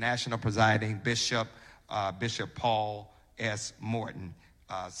founding international presiding bishop, Bishop Paul S. Morton,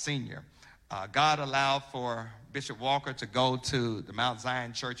 Sr. God allowed for Bishop Walker to go to the Mount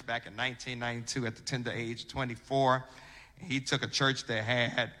Zion Church back in 1992 at the tender age of 24. He took a church that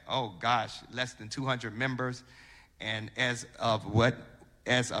had, less than 200 members. And as of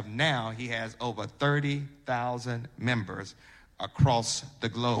now, he has over 30,000 members across the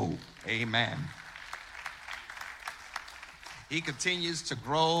globe. Amen. He continues to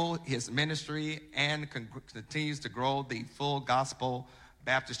grow his ministry and continues to grow the Full Gospel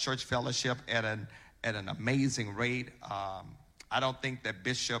Baptist Church Fellowship at an amazing rate. I don't think that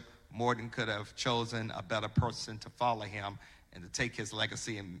Bishop Morton could have chosen a better person to follow him and to take his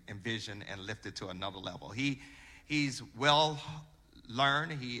legacy and vision and lift it to another level. He's well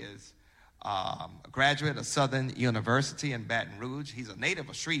learned. He is a graduate of Southern University in Baton Rouge. He's a native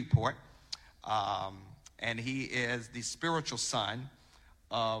of Shreveport, and he is the spiritual son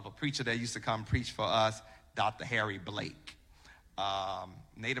of a preacher that used to come preach for us, Dr. Harry Blake.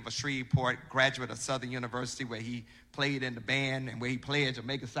 Native of Shreveport, graduate of Southern University, where he played in the band and where he played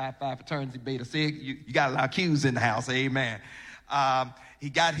Jamaica Psi Phi Fraternity Beta Sig. You got a lot of Q's in the house, amen. He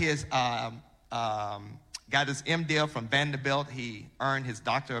got his MDill from Vanderbilt. He earned his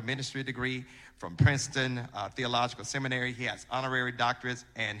Doctor of Ministry degree from Princeton Theological Seminary. He has honorary doctorates,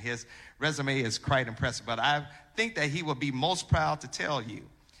 and his resume is quite impressive. But I think that he will be most proud to tell you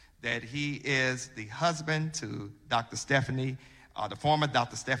that he is the husband to Dr. Stephanie, the former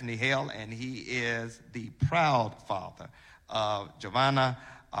Dr. Stephanie Hale, and he is the proud father of Giovanna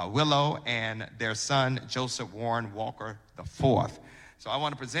Willow and their son, Joseph Warren Walker IV. So I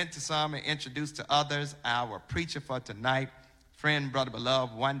want to present to some and introduce to others our preacher for tonight, friend, brother,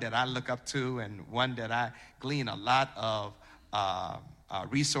 beloved, one that I look up to and one that I glean a lot of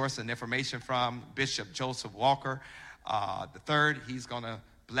resource and information from, Bishop Joseph Walker III. He's going to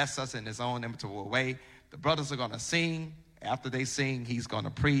bless us in his own imitable way. The brothers are going to sing. After they sing, he's going to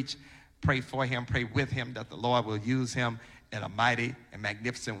preach. Pray for him, pray with him that the Lord will use him in a mighty and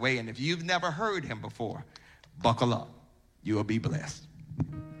magnificent way. And if you've never heard him before, buckle up. You will be blessed.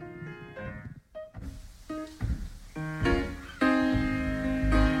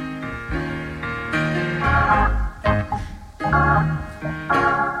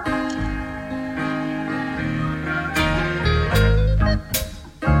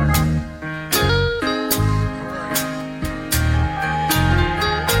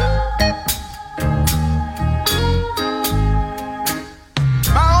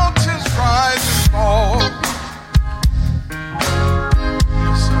 Mountains rise and fall.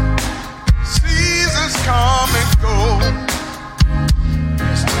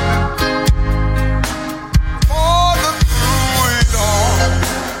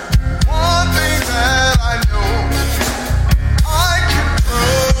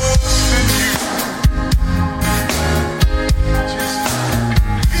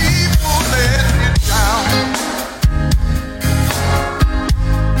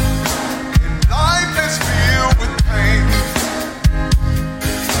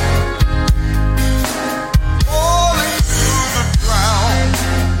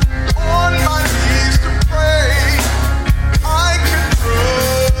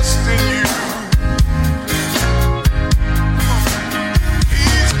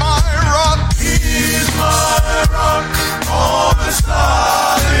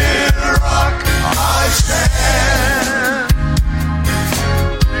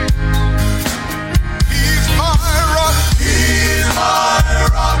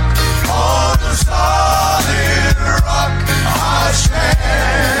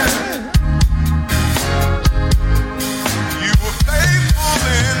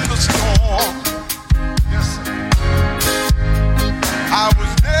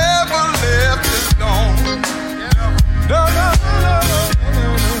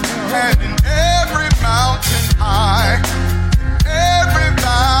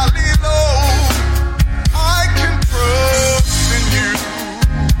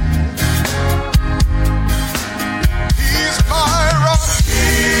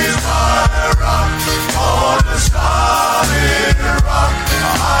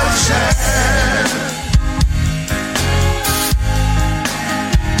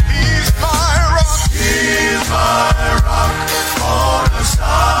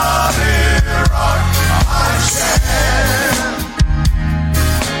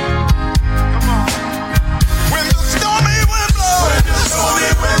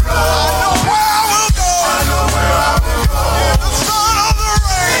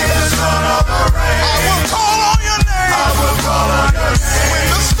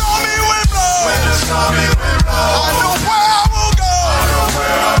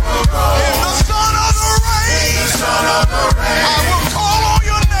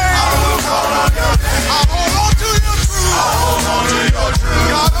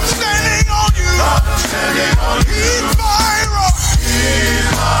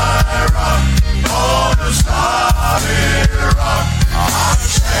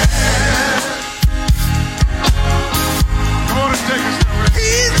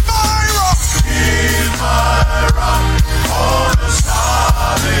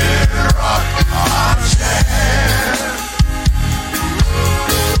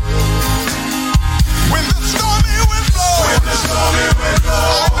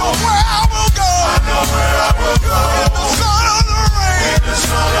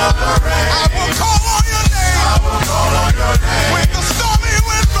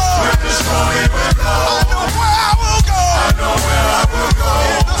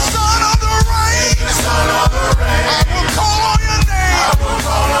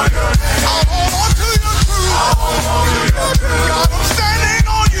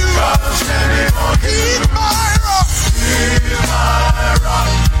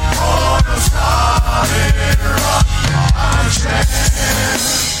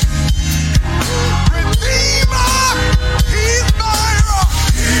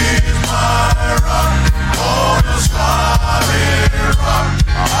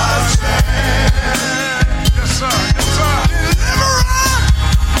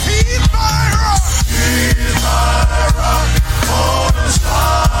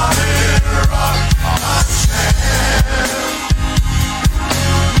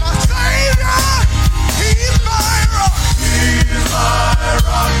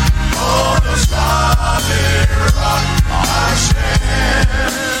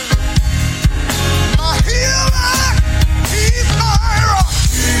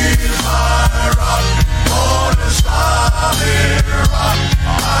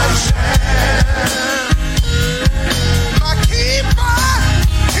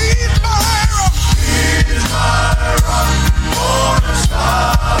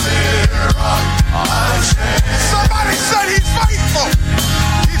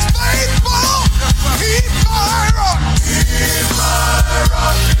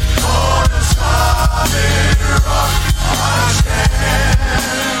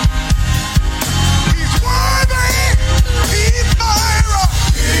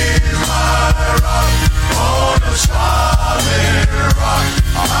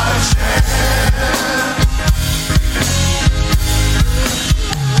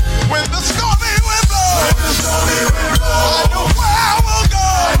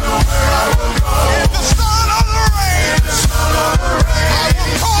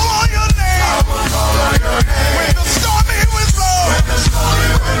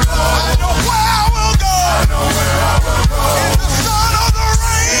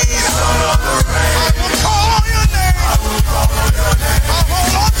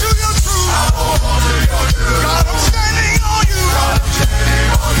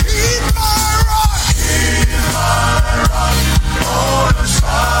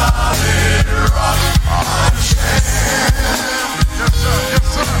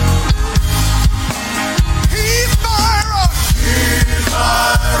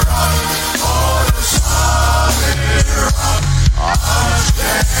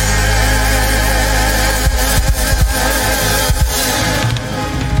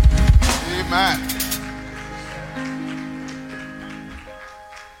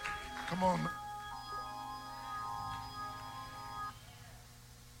 Come on.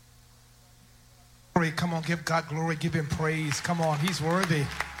 Glory. Come on, give God glory, give him praise. Come on, he's worthy.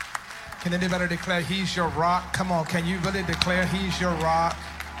 Can anybody declare he's your rock? Come on, can you really declare he's your rock?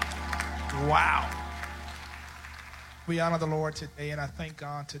 Wow. We honor the Lord today, and I thank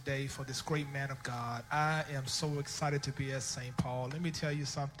God today for this great man of God. I am so excited to be at St. Paul. Let me tell you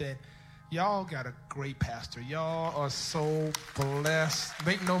something. Y'all got a great pastor. Y'all are so blessed.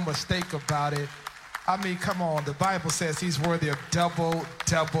 Make no mistake about it. I mean, come on. The Bible says he's worthy of double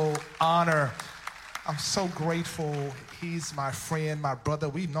honor. I'm so grateful. He's my friend, my brother.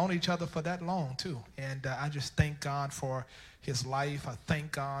 We've known each other for that long, too. And I just thank God for his life. I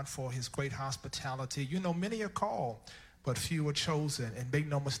thank God for his great hospitality. You know, many are called, but few are chosen. And make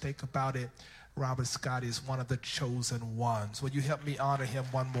no mistake about it, Robert Scott is one of the chosen ones. Will you help me honor him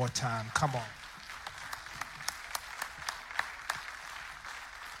one more time? Come on.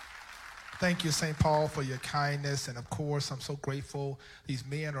 Thank you, St. Paul, for your kindness. And, of course, I'm so grateful. These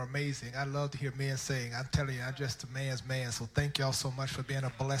men are amazing. I love to hear men sing. I'm telling you, I'm just a man's man. So thank y'all so much for being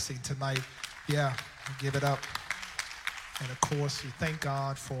a blessing tonight. Yeah, give it up. And, of course, we thank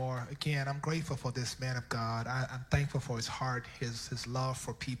God for, again, I'm grateful for this man of God. I'm thankful for his heart, his love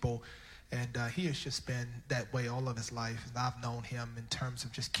for people. And he has just been that way all of his life. And I've known him in terms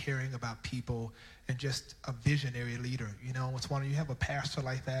of just caring about people and just a visionary leader. You know, it's one of you have a pastor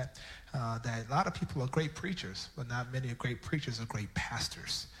like that, that a lot of people are great preachers, but not many great preachers are great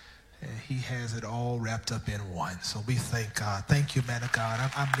pastors. And he has it all wrapped up in one. So we thank God. Thank you, man of God.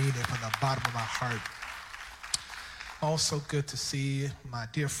 I mean it from the bottom of my heart. Also good to see my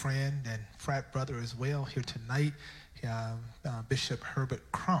dear friend and frat brother as well here tonight. Bishop Herbert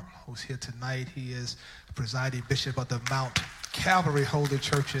Crump, who's here tonight. He is presiding bishop of the Mount Calvary Holy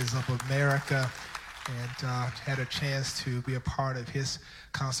Churches of America, and had a chance to be a part of his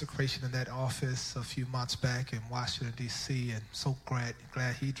consecration in that office a few months back in Washington, D.C., and so glad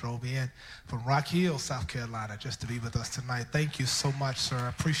he drove in from Rock Hill, South Carolina, just to be with us tonight. Thank you so much, sir. I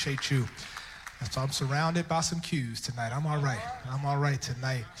appreciate you. So I'm surrounded by some cues tonight. I'm all right. I'm all right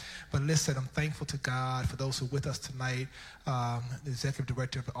tonight. But listen, I'm thankful to God for those who are with us tonight. The Executive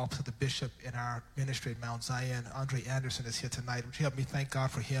Director of the Office of the Bishop in our ministry at Mount Zion, Andre Anderson, is here tonight. Would you help me thank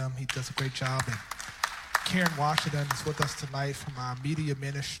God for him? He does a great job. And Karen Washington is with us tonight from our media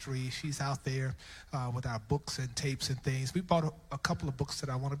ministry. She's out there with our books and tapes and things. We bought a couple of books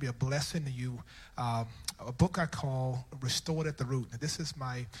that I want to be a blessing to you. A book I call Restored at the Root. Now, this is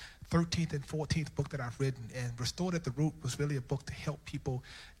my 13th and 14th book that I've written, and Restored at the Root was really a book to help people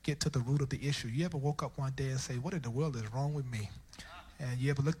get to the root of the issue. You ever woke up one day and say, what in the world is wrong with me? And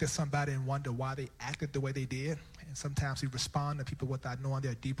you ever looked at somebody and wonder why they acted the way they did? And sometimes we respond to people without knowing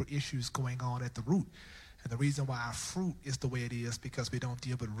there are deeper issues going on at the root. And the reason why our fruit is the way it is because we don't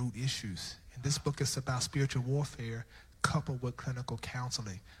deal with root issues. And this book is about spiritual warfare coupled with clinical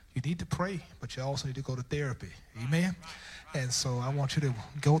counseling. You need to pray, but you also need to go to therapy. Amen? And so I want you to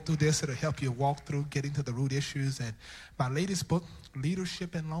go through this. It'll help you walk through getting to the root issues. And my latest book,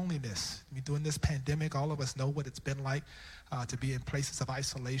 Leadership and Loneliness. During this pandemic, all of us know what it's been like to be in places of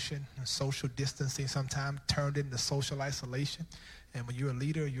isolation and social distancing sometimes turned into social isolation. And when you're a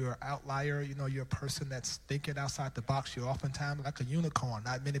leader, you're an outlier, you know, you're a person that's thinking outside the box. You're oftentimes like a unicorn.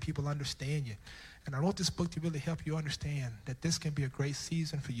 Not many people understand you. And I wrote this book to really help you understand that this can be a great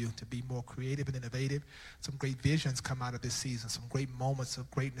season for you to be more creative and innovative. Some great visions come out of this season. Some great moments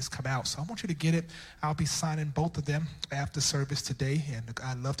of greatness come out. So I want you to get it. I'll be signing both of them after service today. And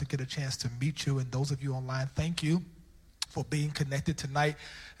I'd love to get a chance to meet you. And those of you online, thank you for being connected tonight.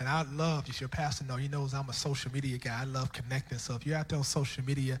 And I love, as your pastor knows, he knows I'm a social media guy. I love connecting. So if you're out there on social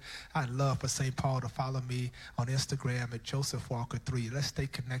media, I'd love for St. Paul to follow me on Instagram at Joseph Walker 3. Let's stay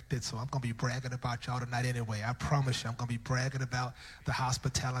connected. So I'm going to be bragging about y'all tonight anyway. I promise you, I'm going to be bragging about the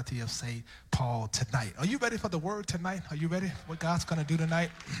hospitality of St. Paul tonight. Are you ready for the word tonight? Are you ready for what God's going to do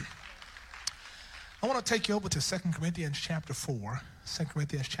tonight? I want to take you over to 2 Corinthians chapter 4. 2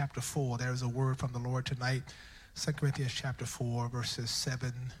 Corinthians chapter 4. There's a word from the Lord tonight. 2 Corinthians chapter 4, verses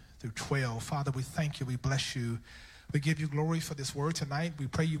 7 through 12. Father, we thank you. We bless you. We give you glory for this word tonight. We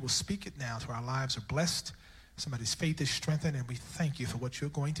pray you will speak it now so our lives are blessed. Somebody's faith is strengthened, and we thank you for what you're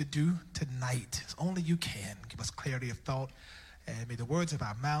going to do tonight. As only you can. Give us clarity of thought, and may the words of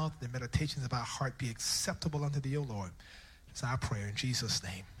our mouth, the meditations of our heart be acceptable unto thee, O Lord. It's our prayer in Jesus'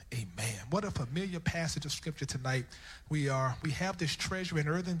 name. Amen. What a familiar passage of scripture tonight. We have this treasure in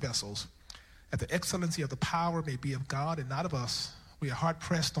earthen vessels, that the excellency of the power may be of God and not of us. We are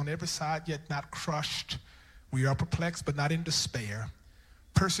hard-pressed on every side, yet not crushed. We are perplexed, but not in despair.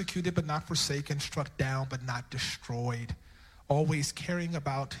 Persecuted, but not forsaken. Struck down, but not destroyed. always caring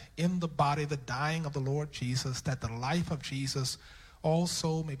about in the body the dying of the Lord Jesus, that the life of Jesus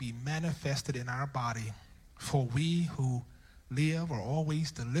also may be manifested in our body. For we who live are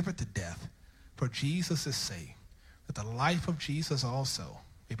always delivered to death for Jesus' sake, that the life of Jesus also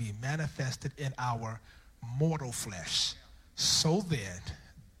may be manifested in our mortal flesh, so that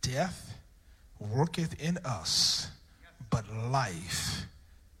death worketh in us, but life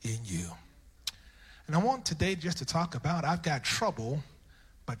in you. And I want today just to talk about, I've got trouble,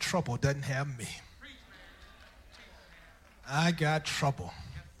 but trouble doesn't have me. I got trouble,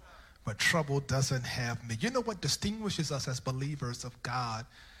 but trouble doesn't have me. You know what distinguishes us as believers of God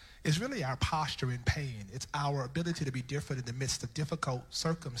is really our posture in pain. It's our ability to be different in the midst of difficult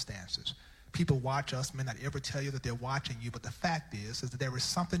circumstances. People watch us, may not ever tell you that they're watching you, but the fact is that there is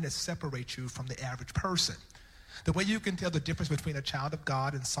something that separates you from the average person. The way you can tell the difference between a child of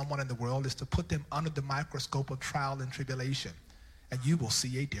God and someone in the world is to put them under the microscope of trial and tribulation, and you will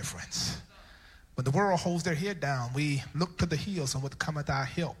see a difference. When the world holds their head down, we look to the hills and what cometh our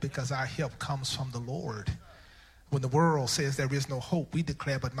help, because our help comes from the Lord. When the world says there is no hope, we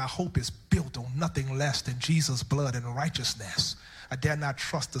declare, but my hope is built on nothing less than Jesus' blood and righteousness. I dare not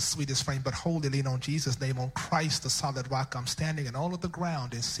trust the sweetest frame, but wholly lean on Jesus' name, on Christ, the solid rock I'm standing, and all of the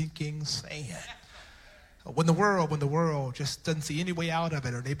ground is sinking sand. When the world just doesn't see any way out of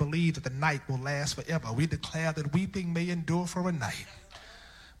it, or they believe that the night will last forever, we declare that weeping may endure for a night,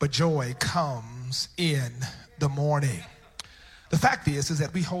 but joy comes in the morning. The fact is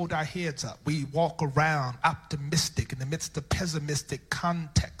that we hold our heads up. We walk around optimistic in the midst of pessimistic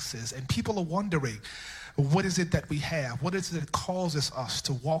contexts, and people are wondering, what is it that we have? What is it that causes us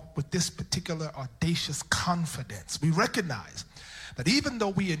to walk with this particular audacious confidence? We recognize that even though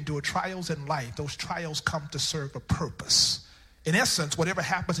we endure trials in life, those trials come to serve a purpose. In essence, whatever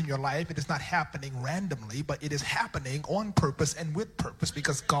happens in your life, it is not happening randomly, but it is happening on purpose and with purpose,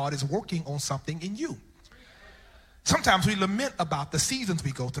 because God is working on something in you. Sometimes we lament about the seasons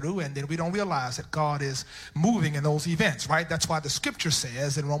we go through, and then we don't realize that God is moving in those events, right? That's why the scripture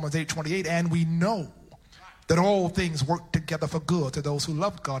says in Romans 8:28, and we know that all things work together for good to those who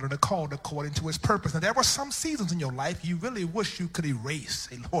love God and are called according to his purpose. And there were some seasons in your life you really wish you could erase.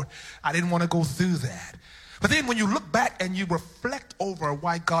 Say, Lord, I didn't want to go through that. But then when you look back and you reflect over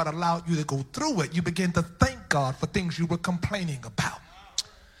why God allowed you to go through it, you begin to thank God for things you were complaining about.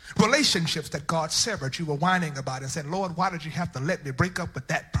 Relationships that God severed, you were whining about and said, Lord, why did you have to let me break up with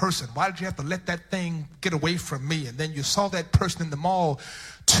that person? Why did you have to let that thing get away from me? And then you saw that person in the mall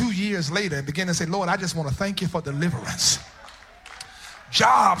 2 years later and began to say, Lord, I just want to thank you for deliverance.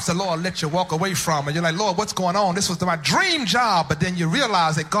 Jobs the Lord let you walk away from, and you're like, Lord, what's going on? This was my dream job. But then you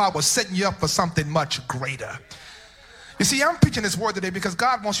realize that God was setting you up for something much greater. You see, I'm preaching this word today because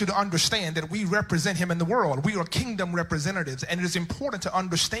God wants you to understand that we represent him in the world. We are kingdom representatives, and it is important to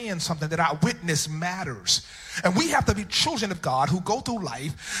understand something, that our witness matters. And we have to be children of God who go through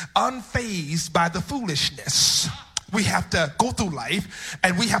life unfazed by the foolishness. We have to go through life,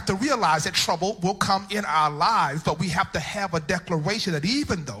 and we have to realize that trouble will come in our lives, but we have to have a declaration that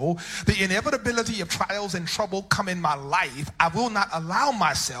even though the inevitability of trials and trouble come in my life, I will not allow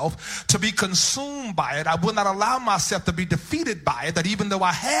myself to be consumed by it. I will not allow myself to be defeated by it, that even though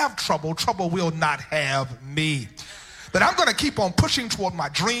I have trouble, trouble will not have me. That I'm going to keep on pushing toward my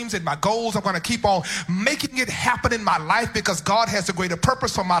dreams and my goals. I'm going to keep on making it happen in my life because God has a greater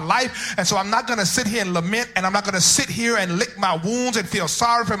purpose for my life. And so I'm not going to sit here and lament, and I'm not going to sit here and lick my wounds and feel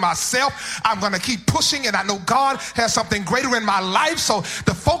sorry for myself. I'm going to keep pushing, and I know God has something greater in my life. So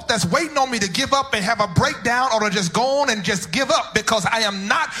the folk that's waiting on me to give up and have a breakdown, or to just go on and just give up, because I am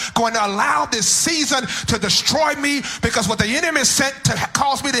not going to allow this season to destroy me, because what the enemy sent to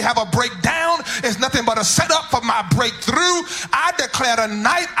cause me to have a breakdown is nothing but a setup for my breakthrough. I declare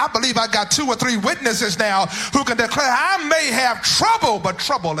tonight, I believe I got 2 or 3 witnesses now who can declare, I may have trouble, but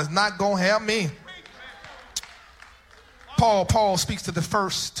trouble is not going to have me. Paul speaks to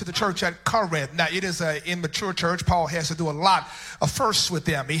the church at Corinth. Now, it is an immature church. Paul has to do a lot of firsts with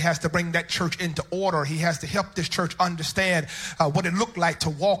them. He has to bring that church into order. He has to help this church understand what it looked like to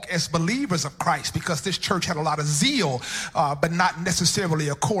walk as believers of Christ, because this church had a lot of zeal, but not necessarily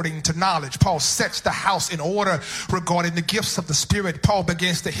according to knowledge. Paul sets the house in order regarding the gifts of the Spirit. Paul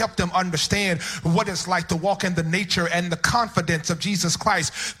begins to help them understand what it's like to walk in the nature and the confidence of Jesus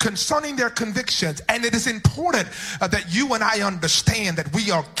Christ concerning their convictions. And it is important that you you and I understand that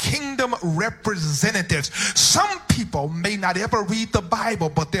we are kingdom representatives. Some people may not ever read the Bible,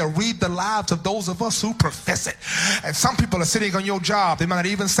 but they'll read the lives of those of us who profess it. And some people are sitting on your job. They might not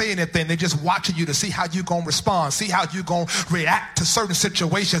even say anything. They're just watching you to see how you're going to respond, see how you're going to react to certain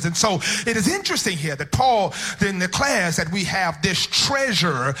situations. And so it is interesting here that Paul then declares that we have this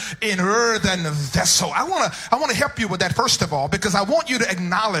treasure in earthen vessel. I want to help you with that first of all, because I want you to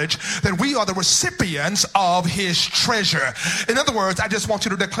acknowledge that we are the recipients of his treasure. In other words, I just want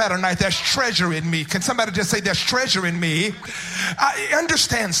you to declare tonight, there's treasure in me. Can somebody just say, there's treasure in me? I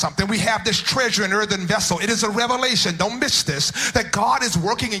understand something. We have this treasure in earthen vessel. It is a revelation. Don't miss this, that God is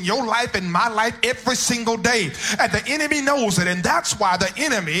working in your life and my life every single day. And the enemy knows it. And that's why the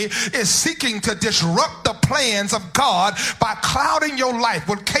enemy is seeking to disrupt the plans of God by clouding your life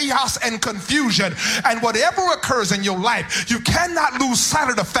with chaos and confusion. And whatever occurs in your life, you cannot lose sight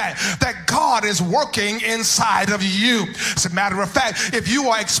of the fact that God is working inside of you. As a matter of fact, if you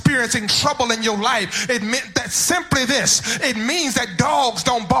are experiencing trouble in your life, it meant that simply this. It means that dogs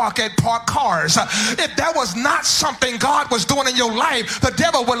don't bark at parked cars. If that was not something God was doing in your life, the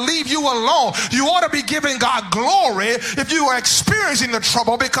devil would leave you alone. You ought to be giving God glory if you are experiencing the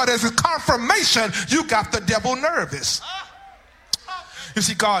trouble, because as a confirmation, you got the devil nervous. You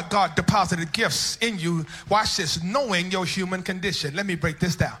see, God deposited gifts in you. Watch this, knowing your human condition. Let me break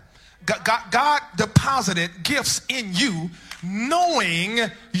this down. God deposited gifts in you knowing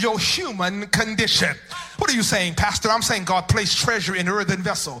your human condition. What are you saying, Pastor? I'm saying God placed treasure in earthen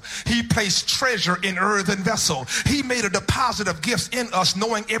vessel. He placed treasure in earthen vessel. He made a deposit of gifts in us,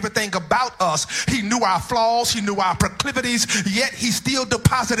 knowing everything about us. He knew our flaws. He knew our proclivities, yet he still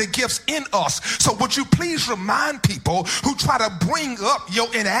deposited gifts in us. So would you please remind people who try to bring up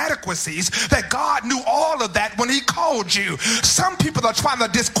your inadequacies that God knew all of that when he called you. Some people are trying to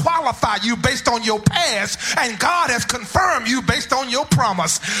disqualify you based on your past, and God has confirmed you based on your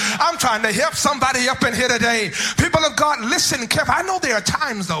promise. I'm trying to help somebody up in here today. People of God, listen carefully. I know there are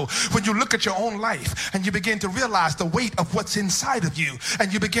times though when you look at your own life and you begin to realize the weight of what's inside of you,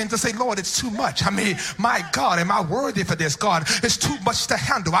 and you begin to say, Lord, it's too much. I mean, my God, am I worthy for this? God, it's too much to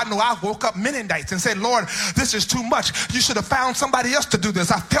handle. I know I woke up many nights and said, Lord, this is too much. You should have found somebody else to do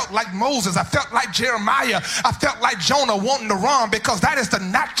this. I felt like Moses. I felt like Jeremiah. I felt like Jonah wanting to run, because that is the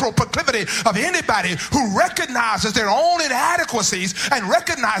natural proclivity of anybody who recognizes their own inadequacies and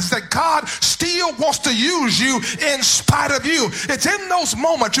recognizes that God still wants to use you in spite of you. It's in those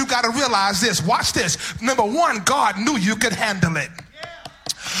moments you got to realize this. Watch this. Number one, God knew you could handle it.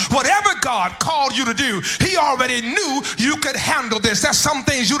 Whatever God called you to do, he already knew you could handle this. There's some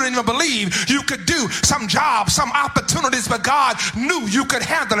things you didn't even believe you could do, some jobs, some opportunities, but God knew you could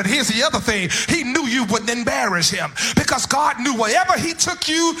handle it. Here's the other thing. He knew you wouldn't embarrass him, because God knew wherever he took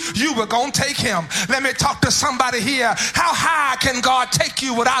you, you were going to take him. Let me talk to somebody here. How high can God take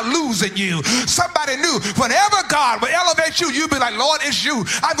you without losing you? Somebody knew whenever God would elevate you, you'd be like, Lord, it's you.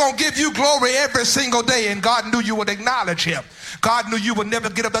 I'm going to give you glory every single day. And God knew you would acknowledge him. God knew you would never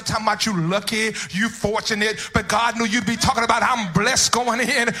get up there talking about you lucky, you fortunate, but God knew you'd be talking about I'm blessed going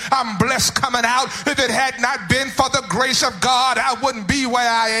in, I'm blessed coming out. If it had not been for the grace of God, I wouldn't be where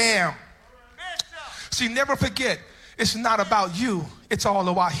I am. See, never forget, it's not about you, it's all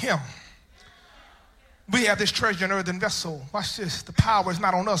about him. We have this treasure in earthen vessel. Watch this. The power is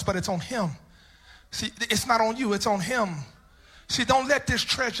not on us, but it's on him. See, it's not on you, it's on him. See, don't let this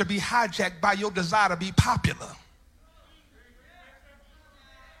treasure be hijacked by your desire to be popular.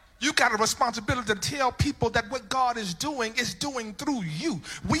 You got a responsibility to tell people that what God is doing through you.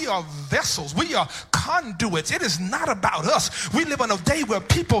 We are vessels. We are conduits. It is not about us. We live in a day where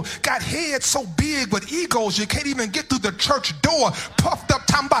people got heads so big with egos you can't even get through the church door, puffed up,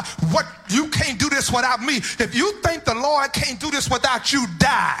 talking about what, you can't do this without me. If you think the Lord can't do this without you,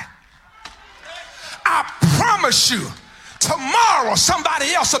 die. I promise you, tomorrow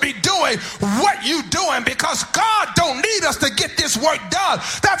somebody else will be doing what you're doing, because God don't need us to get this work done.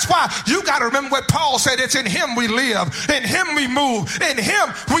 That's why you got to remember what Paul said. It's in him we live, in him we move, in him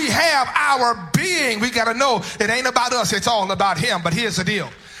we have our being. We got to know it ain't about us, it's all about him. But here's the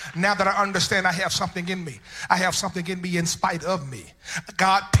deal. Now that I understand I have something in me, I have something in me in spite of me.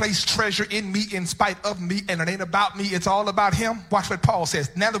 God placed treasure in me in spite of me, and it ain't about me, it's all about him. Watch what Paul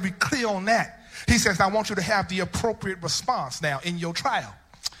says. Now that we're clear on that, he says, I want you to have the appropriate response now in your trial.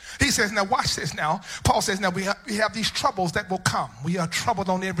 He says, now watch this now. Paul says, now we have these troubles that will come. We are troubled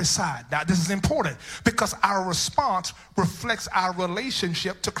on every side. Now this is important, because our response reflects our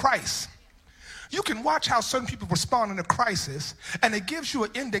relationship to Christ. You can watch how certain people respond in a crisis, and it gives you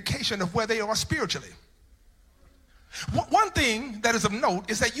an indication of where they are spiritually. One thing that is of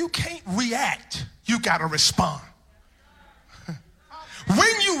note is that you can't react. You got to respond.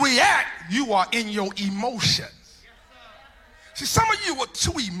 When you react, you are in your emotions. See, some of you are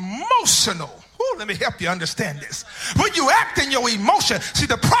too emotional. Ooh, let me help you understand this. When you act in your emotion, see,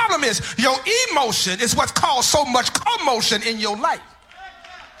 the problem is your emotion is what's caused so much commotion in your life.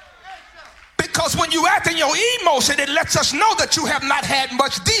 Because when you act in your emotion, it lets us know that you have not had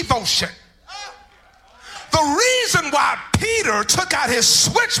much devotion. The reason why Peter took out his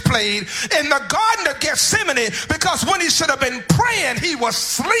switchblade in the Garden of Gethsemane, because when he should have been praying, he was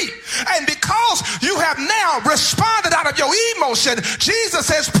asleep. And because you have now responded out of your emotion, Jesus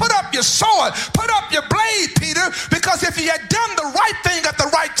says, put up your sword, put up your blade, Peter, because if you had done the right thing at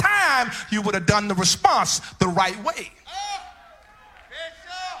the right time, you would have done the response the right way.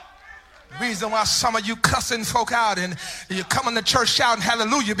 Reason why some of you cussing folk out and you're coming to church shouting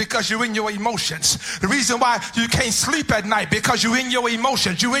hallelujah because you're in your emotions. The reason why you can't sleep at night because you're in your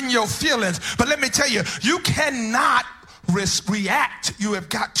emotions, you're in your feelings. But let me tell you, you cannot react. You have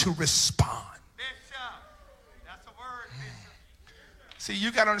got to respond. That's a word. See,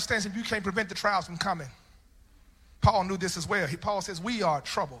 you got to understand something. You can't prevent the trials from coming. Paul knew this as well. Paul says we are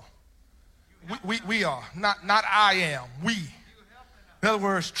trouble. We are, not I am, we. In other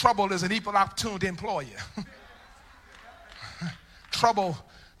words, trouble is an equal opportunity employer. Trouble,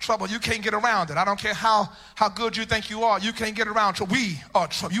 you can't get around it. I don't care how good you think you are, you can't get around trouble. We are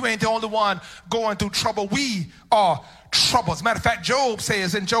trouble. You ain't the only one going through trouble. We are trouble. As a matter of fact, Job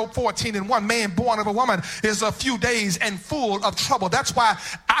says in Job 14:1, man born of a woman is a few days and full of trouble. That's why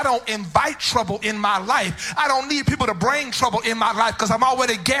I don't invite trouble in my life. I don't need people to bring trouble in my life because I'm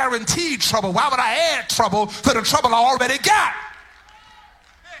already guaranteed trouble. Why would I add trouble to the trouble I already got?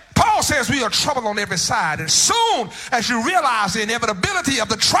 Paul says we are trouble on every side. And soon as you realize the inevitability of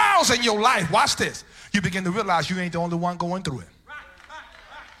the trials in your life, watch this, you begin to realize you ain't the only one going through it.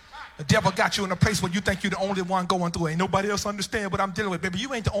 The devil got you in a place where you think you're the only one going through it. Ain't nobody else understand what I'm dealing with. Baby,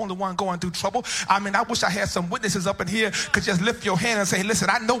 you ain't the only one going through trouble. I mean, I wish I had some witnesses up in here could just lift your hand and say, listen,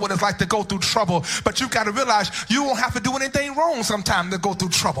 I know what it's like to go through trouble. But you got to realize you won't have to do anything wrong sometime to go through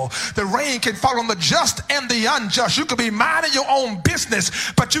trouble. The rain can fall on the just and the unjust. You could be minding your own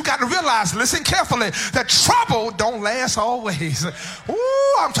business. But you got to realize, listen carefully, that trouble don't last always.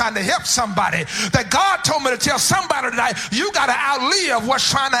 Ooh, I'm trying to help somebody. That God told me to tell somebody tonight, you got to outlive what's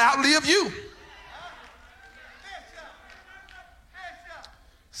trying to outlive you.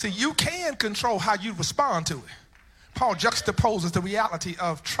 See, you can control how you respond to it. Paul juxtaposes the reality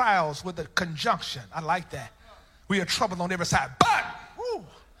of trials with a conjunction. I like that. We are troubled on every side. But,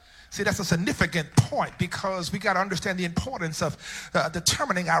 see, that's a significant point because we got to understand the importance of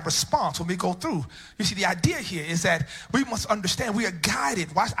determining our response when we go through. You see, the idea here is that we must understand we are guided.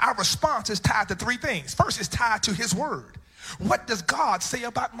 Our response is tied to three things. First, it's tied to his word. What does God say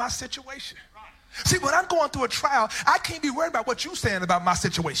about my situation? See, when I'm going through a trial, I can't be worried about what you're saying about my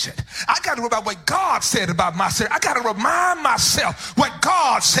situation. I got to worry about what God said about my situation. I got to remind myself what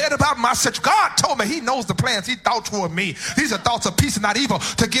God said about my situation. God told me he knows the plans he thought toward me. These are thoughts of peace and not evil,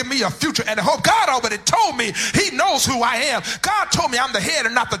 to give me a future and a hope. God already told me he knows who I am. God told me I'm the head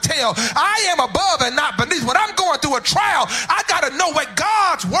and not the tail. I am above and not beneath. When I'm going through a trial, I got to know what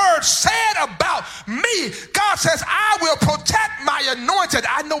God's word said about me. God says, I will protect my anointed.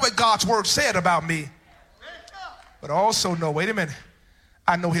 I know what God's word said about me. But I also know, wait a minute,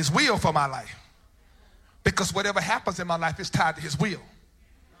 I know his will for my life. Because whatever happens in my life is tied to his will.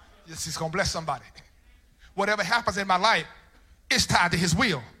 Yes, he's going to bless somebody. Whatever happens in my life is tied to his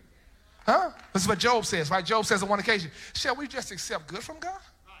will. Huh? This is what Job says, right? Job says on one occasion, shall we just accept good from God?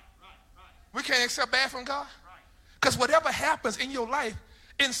 We can't accept bad from God? Because whatever happens in your life,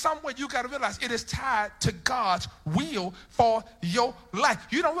 in some way you got to realize it is tied to God's will for your life.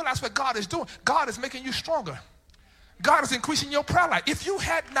 You don't realize what God is doing. God is making you stronger. God is increasing your prayer life. If you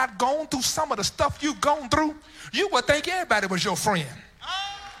had not gone through some of the stuff you've gone through, you would think everybody was your friend.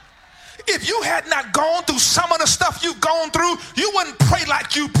 If you had not gone through some of the stuff you've gone through, you wouldn't pray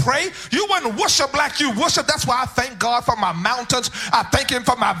like you pray. You wouldn't worship like you worship. That's why I thank God for my mountains. I thank him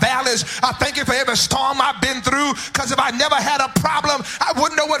for my valleys. I thank him for every storm I've been through. Because if I never had a problem, I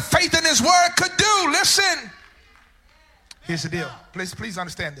wouldn't know what faith in his word could do. Listen. Here's the deal. Please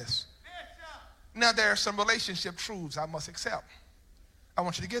understand this. Now, there are some relationship truths I must accept. I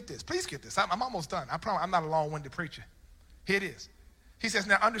want you to get this. Please get this. I'm almost done. I promise I'm not a long-winded preacher. Here it is. He says,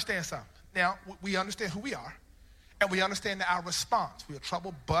 now understand something. Now, we understand who we are, and we understand that our response. We are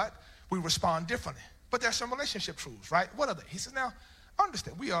troubled, but we respond differently. But there are some relationship truths, right? What are they? He says, now,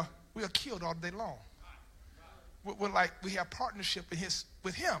 understand, we are killed all day long. We're like, we have partnership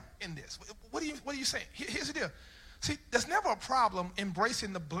with him in this. What are you saying? Here's the deal. See, there's never a problem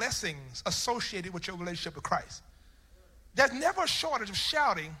embracing the blessings associated with your relationship with Christ. There's never a shortage of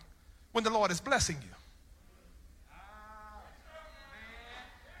shouting when the Lord is blessing you.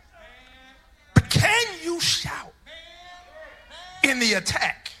 But can you shout in the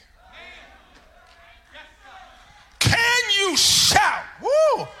attack? Can you shout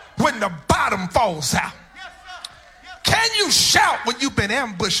when the bottom falls out? Can you shout when you've been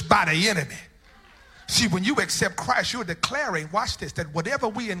ambushed by the enemy? See, when you accept Christ, you're declaring, watch this, that whatever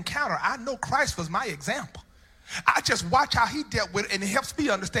we encounter, I know Christ was my example. I just watch how he dealt with it, and it helps me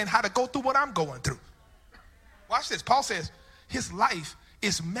understand how to go through what I'm going through. Watch this. Paul says his life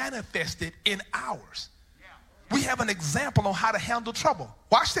is manifested in ours. We have an example on how to handle trouble.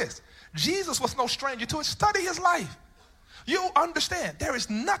 Watch this. Jesus was no stranger to it. Study his life. You understand there is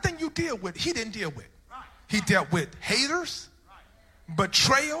nothing you deal with he didn't deal with. He dealt with haters,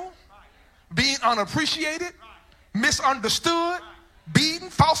 betrayal, being unappreciated, misunderstood, beaten,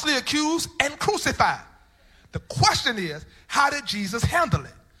 falsely accused, and crucified. The question is, how did Jesus handle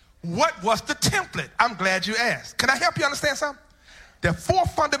it? What was the template? I'm glad you asked. Can I help you understand something? There are 4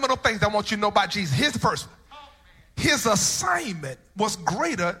 fundamental things I want you to know about Jesus. Here's the first one. His assignment was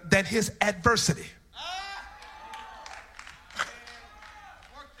greater than his adversity.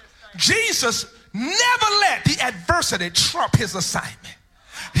 Jesus never let the adversity trump his assignment.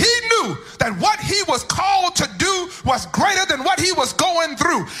 He knew that what he was called to do was greater than what he was going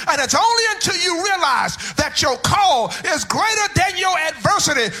through. And it's only until you realize that your call is greater than your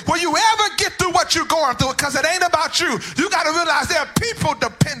adversity will you ever get through what you're going through, because it ain't about you. You got to realize there are people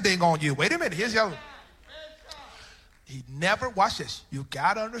depending on you. Wait a minute. Here's your... He never, watch this. You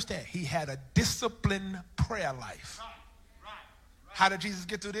got to understand, he had a disciplined prayer life. How did Jesus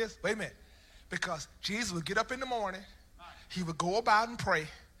get through this? Wait a minute. Because Jesus would get up in the morning, he would go about and pray,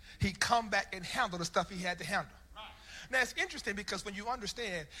 he'd come back and handle the stuff he had to handle. Now, it's interesting because when you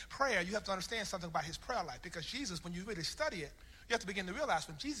understand prayer, you have to understand something about his prayer life. Because Jesus, when you really study it, you have to begin to realize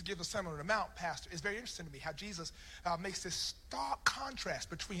when Jesus gives a Sermon on the Mount, Pastor, it's very interesting to me how Jesus makes this stark contrast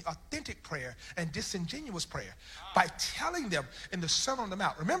between authentic prayer and disingenuous prayer by telling them in the Sermon on the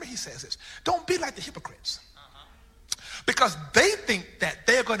Mount. Remember, he says this, don't be like the hypocrites. Because they think that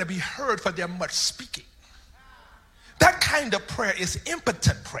they're going to be heard for their much speaking. That kind of prayer is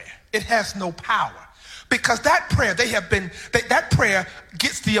impotent prayer. It has no power. Because that prayer, that prayer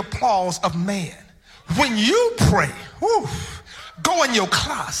gets the applause of man. When you pray, go in your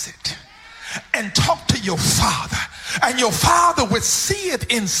closet and talk to your Father, and your Father, which seeth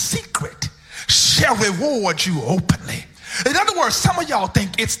in secret, shall reward you openly. In other words, some of y'all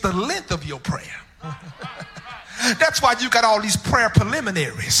think it's the length of your prayer. That's why you got all these prayer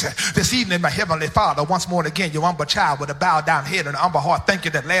preliminaries. This evening, my Heavenly Father, once more and again, your humble child with a bowed down head and an humble heart, thank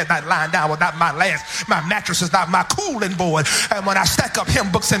you that last night lying down was not my last. My mattress is not my cooling board. And when I stack up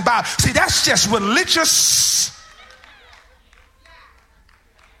hymn books and Bible, see, that's just religious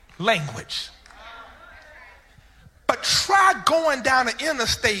language. But try going down the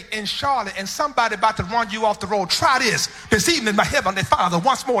interstate in Charlotte and somebody about to run you off the road. Try this evening, my Heavenly Father,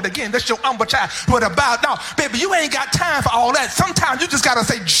 once more again, this your humble child with a bow down. Baby, you ain't got time for all that. Sometimes you just got to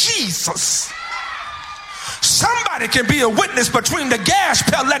say, Jesus. Somebody can be a witness between the gas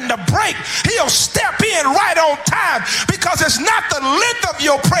pedal and the brake. He'll step in right on time, because it's not the length of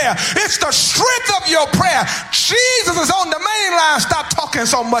your prayer, it's the strength of your prayer. Jesus is on the main line. Stop talking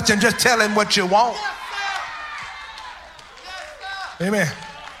so much and just tell him what you want. Amen.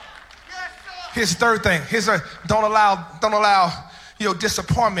 Here's the third thing. Don't allow your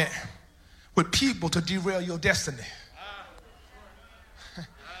disappointment with people to derail your destiny.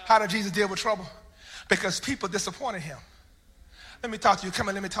 How did Jesus deal with trouble? Because people disappointed him. Let me talk to you. Come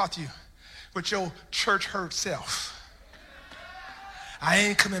on, let me talk to you. With your church hurt self. I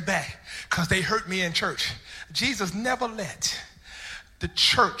ain't coming back because they hurt me in church. Jesus never let the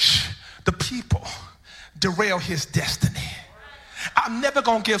church, the people, derail his destiny. I'm never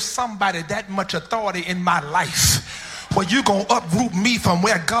going to give somebody that much authority in my life where you're going to uproot me from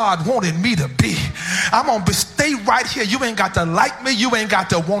where God wanted me to be. I'm going to stay right here. You ain't got to like me. You ain't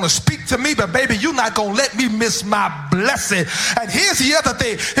got to want to speak to me. But baby, you're not going to let me miss my blessing. And here's the other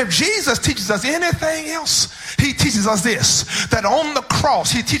thing. If Jesus teaches us anything else, he teaches us this, that on the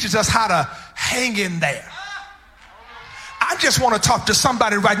cross, he teaches us how to hang in there. I just want to talk to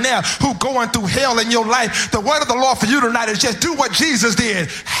somebody right now who going through hell in your life. The word of the Lord for you tonight is just do what Jesus did.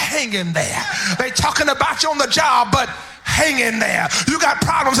 Hang in there. They talking about you on the job, but hang in there. You got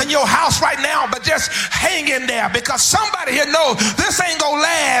problems in your house right now, but just hang in there, because somebody here knows this ain't going to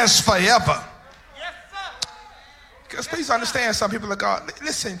last forever. Because please understand, some people of God,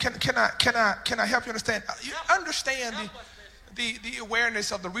 listen, can I help you understand? You understand the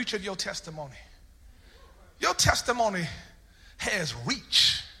awareness of the reach of your testimony. Your testimony has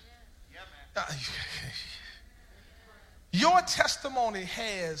reach. Your testimony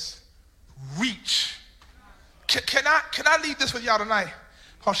has reach. Can I leave this with y'all tonight?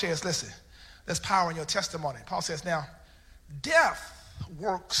 Paul says, listen, there's power in your testimony. Paul says, now, death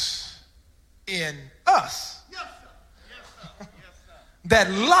works in us. Yes, sir. Yes, sir. Yes, sir.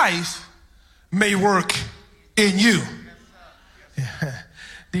 That life may work in you. Yes, sir. Yes, sir.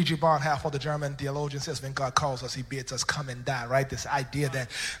 D.G. Bonhoeffer, the German theologian, says when God calls us, he bids us come and die, right? This idea that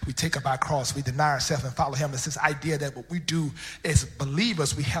we take up our cross, we deny ourselves and follow him. It's this idea that what we do as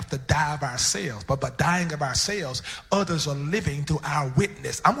believers, we have to die of ourselves. But by dying of ourselves, others are living through our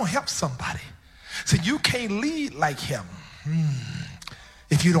witness. I'm going to help somebody. So you can't lead like him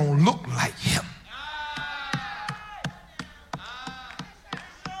if you don't look like him.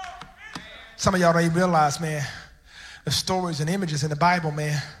 Some of y'all don't even realize, man, the stories and images in the Bible,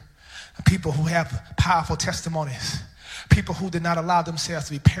 man, people who have powerful testimonies, people who did not allow themselves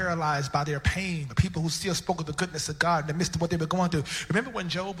to be paralyzed by their pain, but people who still spoke of the goodness of God in the midst of what they were going through. Remember when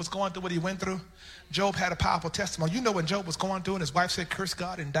Job was going through what he went through? Job had a powerful testimony. You know when Job was going through and his wife said, curse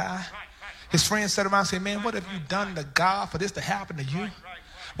God and die? His friends sat around and said, man, what have you done to God for this to happen to you?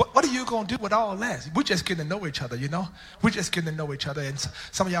 What are you going to do with all that? We're just getting to know each other, you know? We're just getting to know each other. And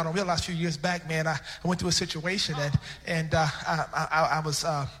some of y'all don't realize a few years back, man, I went through a situation and I was,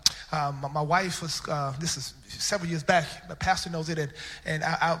 my wife was, this is several years back, the pastor knows it, and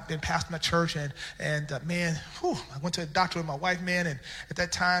I've been pastoring a church, and man, I went to a doctor with my wife, man, and at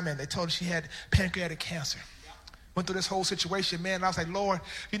that time, and they told her she had pancreatic cancer. Went through this whole situation, man, and I was like, Lord,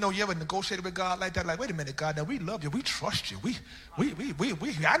 you know, you ever negotiated with God like that? Like, wait a minute, God, now we love you, we trust you.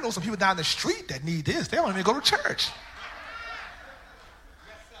 I know some people down the street that need this. They don't even go to church.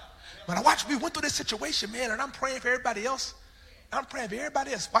 But we went through this situation, man, and I'm praying for everybody else.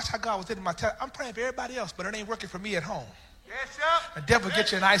 Watch how God was in my I'm praying for everybody else, but it ain't working for me at home. Yes, sir. The devil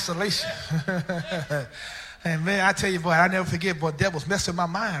gets you in isolation. And man, I tell you, boy, I never forget, boy, the devil's messing my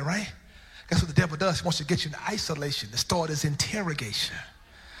mind, right? That's what the devil does. He wants to get you in isolation. The start is interrogation.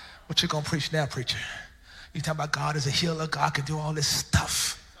 What you going to preach now, preacher? You talking about God is a healer. God can do all this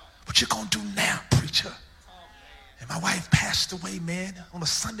stuff. What you going to do now, preacher? And my wife passed away, man, on a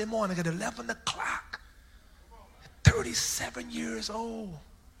Sunday morning at 11 o'clock. At 37 years old.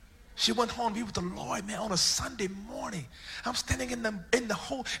 She went home to be with the Lord, man, on a Sunday morning. I'm standing in the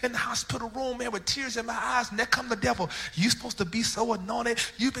hospital room, man, with tears in my eyes, and there come the devil. You supposed to be so anointed.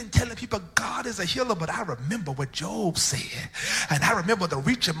 You've been telling people God is a healer, but I remember what Job said. And I remember the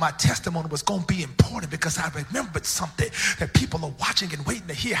reach of my testimony was going to be important because I remembered something that people are watching and waiting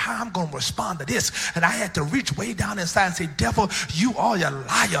to hear how I'm going to respond to this. And I had to reach way down inside and say, devil, you are a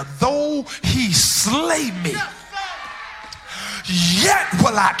liar. Though he slay me, yet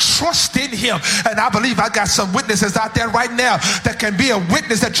will I trust in him. And I believe I got some witnesses out there right now that can be a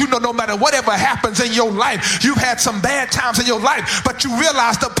witness that you know no matter whatever happens in your life, you've had some bad times in your life, but you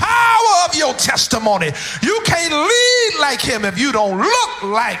realize the power of your testimony. You can't lead like him if you don't look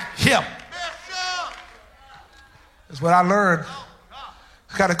like him. That's what I learned.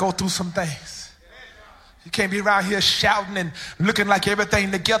 I got to go through some things. You can't be around here shouting and looking like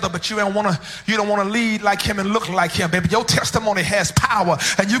everything together, but you don't want to lead like him and look like him, baby. Your testimony has power,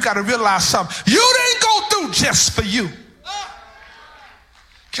 and you got to realize something. You didn't go through just for you.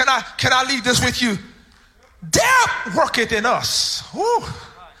 Can I leave this with you? Death worketh in us. Woo.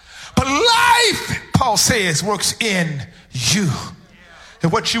 But life, Paul says, works in you.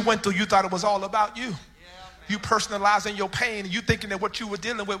 And what you went through, you thought it was all about you. You personalizing your pain, and you thinking that what you were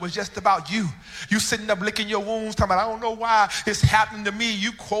dealing with was just about you. You sitting up licking your wounds, talking about, I don't know why it's happening to me.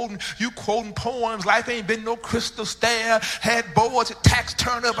 You quoting poems. Life ain't been no crystal stair. Had boards at tax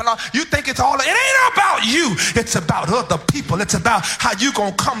turn up and all. You think it ain't about you. It's about other people. It's about how you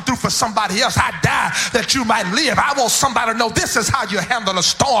gonna come through for somebody else. I die that you might live. I want somebody to know this is how you handle a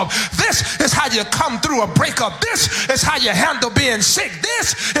storm. This is how you come through a breakup. This is how you handle being sick.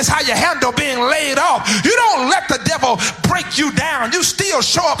 This is how you handle being laid off. You don't let the devil break you down. You still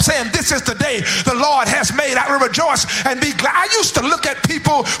show up saying, this is the day the Lord has made. I will rejoice and be glad. I used to look at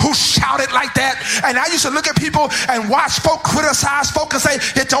people who shouted like that, and I used to look at people and watch folk criticize folk and say,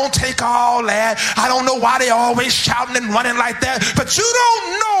 it don't take all that. I don't know why they always shouting and running like that. But you don't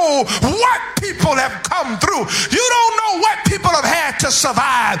know what people have come through. You don't know what people have had to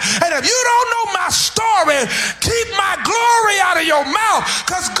survive. And if you don't know my story, keep my glory out of your mouth,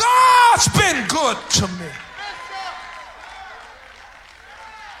 because God's been good to me.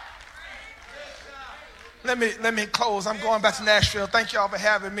 Let me close. I'm going back to Nashville. Thank y'all for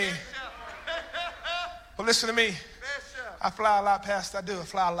having me. Well, listen to me. I fly a lot, Pastor. I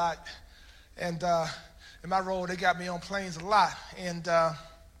fly a lot. And in my role, they got me on planes a lot. And,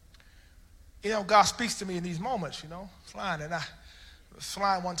 God speaks to me in these moments, flying. And I was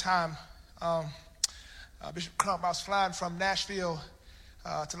flying one time. Bishop Crump, I was flying from Nashville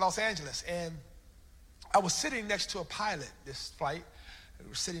to Los Angeles. And I was sitting next to a pilot this flight. We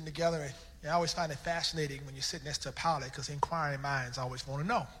were sitting together. And I always find it fascinating when you sit next to a pilot because inquiring minds always want to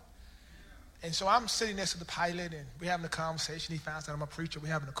know. And so I'm sitting next to the pilot, and we're having a conversation. He finds out I'm a preacher. We're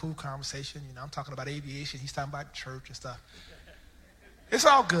having a cool conversation. I'm talking about aviation. He's talking about church and stuff. It's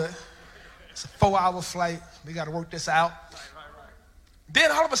all good. It's a 4-hour flight. We got to work this out.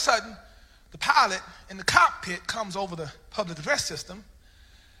 Then all of a sudden, the pilot in the cockpit comes over the public address system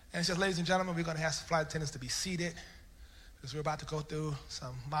and says, ladies and gentlemen, we're going to ask the flight attendants to be seated because we're about to go through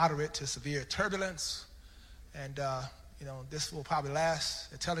some moderate to severe turbulence. And, this will probably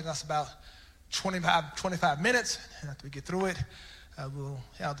last, they're telling us about 25 minutes. And after we get through it, we'll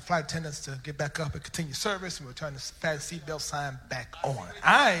have the flight attendants to get back up and continue service, and we'll turn the seatbelt sign back on.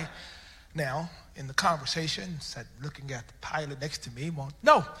 I, now, in the conversation, sat looking at the pilot next to me,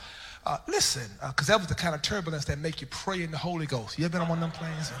 listen, because that was the kind of turbulence that make you pray in the Holy Ghost. You ever been on one of them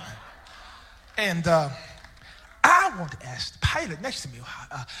planes? And I want to ask the pilot next to me,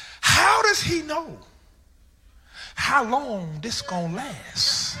 how does he know how long this gonna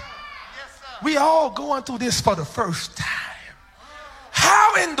last? We all going through this for the first time.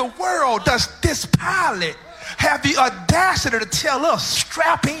 How in the world does this pilot have the audacity to tell us,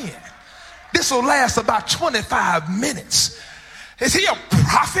 strap in? This will last about 25 minutes. Is he a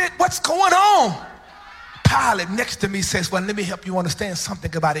prophet? What's going on? Pilot next to me says, well, let me help you understand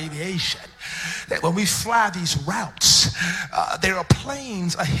something about aviation. That when we fly these routes, there are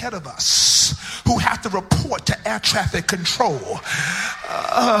planes ahead of us who have to report to air traffic control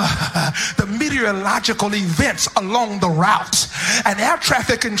the meteorological events along the route. And air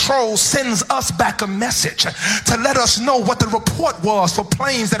traffic control sends us back a message to let us know what the report was for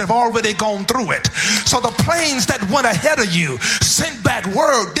planes that have already gone through it. So the planes that went ahead of you sent back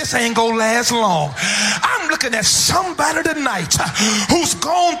word, this ain't gonna last long. I'm looking at somebody tonight who's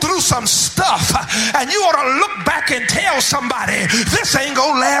gone through some stuff, and you ought to look back and tell somebody this ain't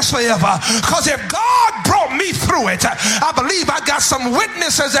gonna last forever, because if God brought me through it, I believe I got some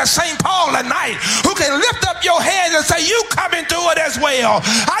witnesses at St. Paul tonight who can lift up your head and say, you coming through it as well.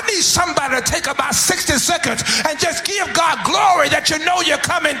 I need somebody to take about 60 seconds and just give God glory that you know you're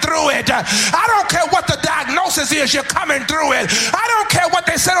coming through it. I don't care what the diagnosis is, you're coming through it. I don't care what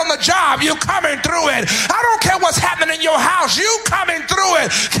they said on the job, you're coming through it. I don't care what's happening in your house, you coming through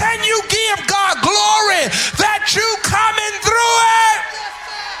it. Can you give God glory that you coming through it?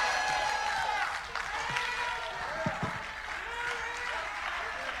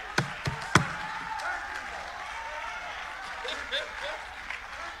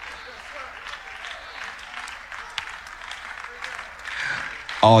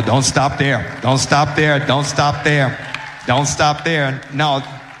 Oh, don't stop there. Don't stop there. Don't stop there. Don't stop there. Now,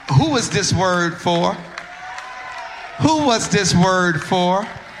 who was this word for? Who was this word for?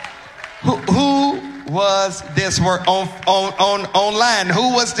 Who was this word online?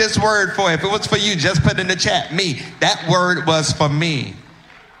 Who was this word for? If it was for you, just put in the chat, me. That word was for me.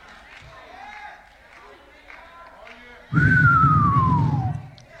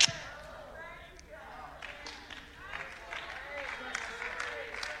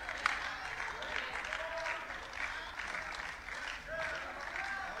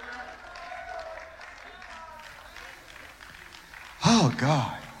 Oh,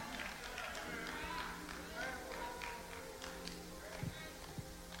 God.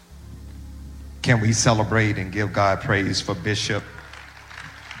 Can we celebrate and give God praise for Bishop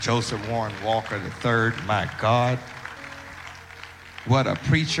Joseph Warren Walker III? My God. What a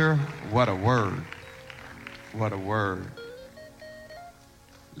preacher. What a word. What a word.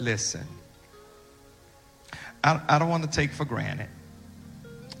 Listen. I don't want to take for granted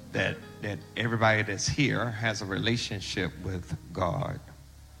that everybody that's here has a relationship with God.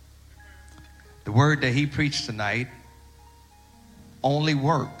 The word that he preached tonight only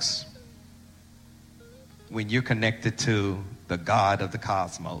works when you're connected to the God of the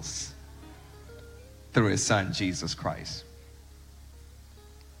cosmos through his son, Jesus Christ.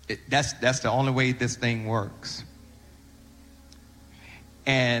 That's the only way this thing works.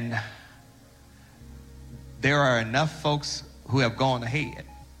 And there are enough folks who have gone ahead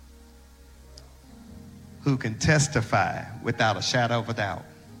who can testify without a shadow of a doubt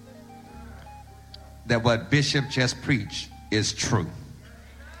that what Bishop just preached is true.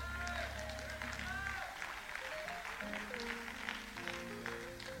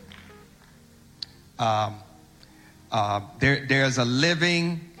 There's a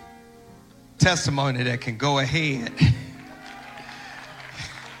living testimony that can go ahead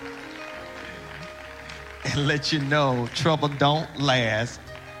and let you know trouble don't last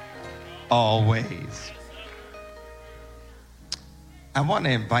always. I want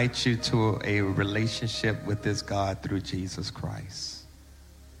to invite you to a relationship with this God through Jesus Christ.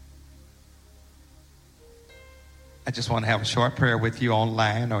 I just want to have a short prayer with you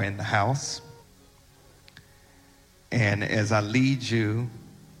online or in the house. And as I lead you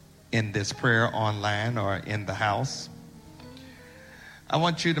in this prayer online or in the house, I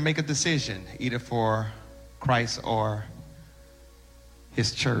want you to make a decision either for Christ or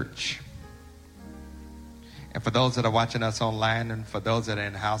his church. And for those that are watching us online and for those that are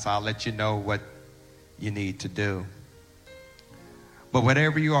in the house, I'll let you know what you need to do. But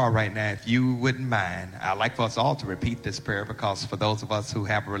whatever you are right now, if you wouldn't mind, I'd like for us all to repeat this prayer, because for those of us who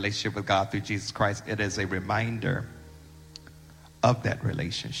have a relationship with God through Jesus Christ, it is a reminder of that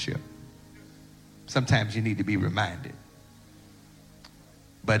relationship. Sometimes you need to be reminded.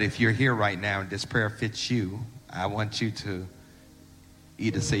 But if you're here right now and this prayer fits you, I want you to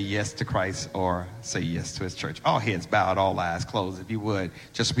either say yes to Christ or say yes to his church. All heads bowed, all eyes closed. If you would,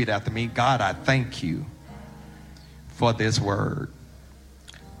 just repeat after me. God, I thank you for this word.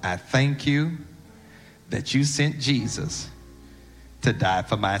 I thank you that you sent Jesus to die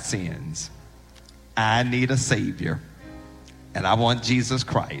for my sins. I need a Savior, and I want Jesus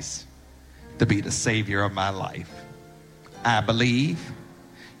Christ to be the Savior of my life. I believe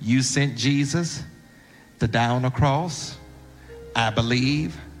you sent Jesus to die on the cross. I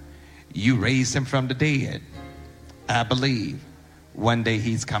believe you raised him from the dead. I believe one day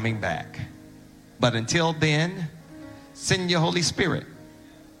he's coming back. But until then, send your Holy Spirit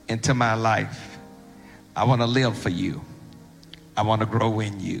into my life. I want to live for you. I want to grow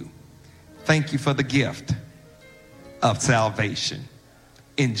in you. Thank you for the gift of salvation.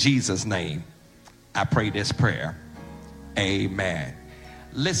 In Jesus' name, I pray this prayer. Amen.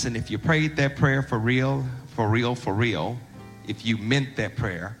 Listen, if you prayed that prayer for real, if you meant that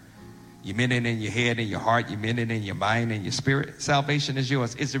prayer, you meant it in your head and your heart, you meant it in your mind and your spirit, salvation is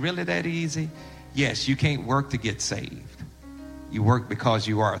yours. Is it really that easy? Yes, you can't work to get saved. You work because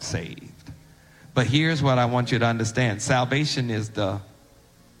you are saved. But here's what I want you to understand. Salvation is the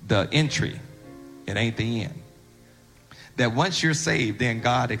entry. It ain't the end. That once you're saved, then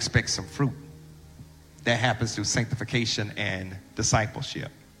God expects some fruit. That happens through sanctification and discipleship.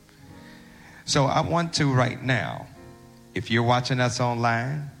 So I want to right now, if you're watching us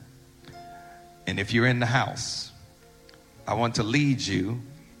online, and if you're in the house, I want to lead you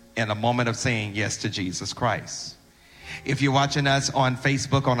in a moment of saying yes to Jesus Christ. If you're watching us on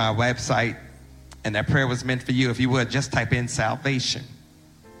Facebook, on our website, and that prayer was meant for you, if you would, just type in salvation.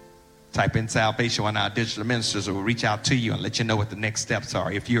 Type in salvation, and our digital ministers will reach out to you and let you know what the next steps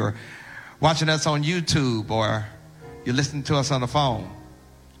are. If you're watching us on YouTube or you're listening to us on the phone,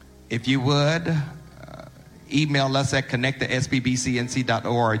 if you would, email us at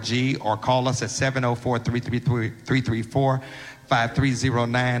connect@sbbcnc.org or call us at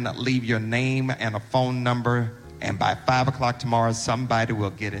 704-334-5309. Leave your name and a phone number, and by 5 o'clock tomorrow, somebody will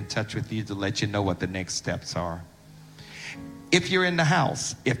get in touch with you to let you know what the next steps are. If you're in the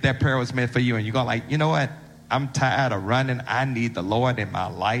house, if that prayer was meant for you and you're going like, you know what, I'm tired of running. I need the Lord in my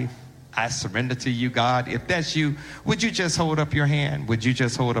life. I surrender to you, God. If that's you, would you just hold up your hand? Would you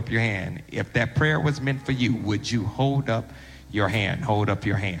just hold up your hand? If that prayer was meant for you, would you hold up your hand? Hold up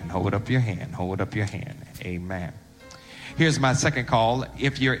your hand. Hold up your hand. Hold up your hand. Amen. Here's my second call.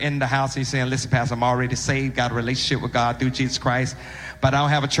 If you're in the house and you're saying, listen, Pastor, I'm already saved, got a relationship with God through Jesus Christ, but I don't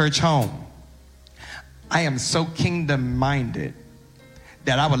have a church home. I am so kingdom-minded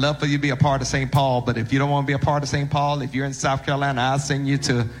that I would love for you to be a part of St. Paul, but if you don't want to be a part of St. Paul, if you're in South Carolina, I'll send you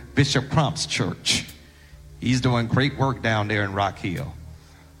to Bishop Crump's church. He's doing great work down there in Rock Hill.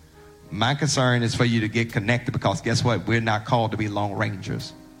 My concern is for you to get connected, because guess what? We're not called to be Lone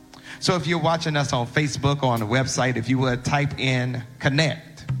Rangers. So if you're watching us on Facebook or on the website, if you would type in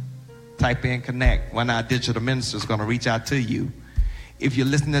connect. Type in connect. One of our digital ministers is going to reach out to you. If you're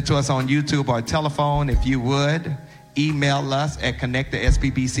listening to us on YouTube or telephone, if you would, email us at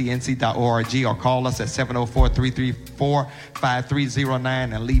connect@sbbcnc.org or call us at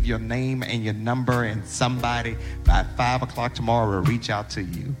 704-334-5309 and leave your name and your number, and somebody by 5 o'clock tomorrow will reach out to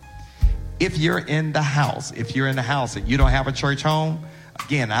you. If you're in the house, and you don't have a church home,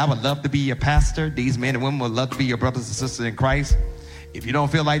 again, I would love to be your pastor. These men and women would love to be your brothers and sisters in Christ. If you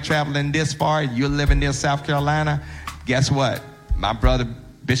don't feel like traveling this far, you're living near South Carolina, guess what? My brother,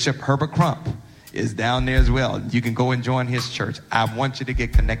 Bishop Herbert Crump, is down there as well. You can go and join his church. I want you to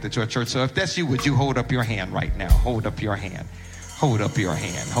get connected to a church. So if that's you, would you hold up your hand right now? Hold up your hand. Hold up your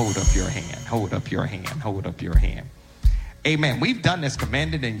hand, hold up your hand, hold up your hand, hold up your hand. Amen. We've done as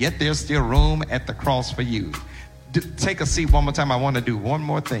commanded, and yet there's still room at the cross for you. Take a seat one more time. I want to do one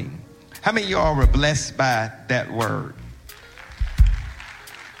more thing. How many of y'all were blessed by that word?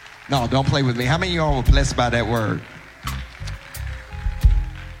 No, don't play with me. How many of y'all were blessed by that word?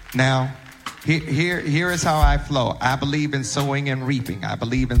 Now, here is how I flow. I believe in sowing and reaping. I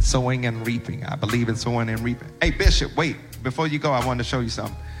believe in sowing and reaping. I believe in sowing and reaping. Hey, Bishop, wait. Before you go, I want to show you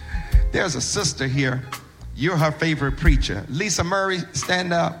something. There's a sister here. You're her favorite preacher. Lisa Murray,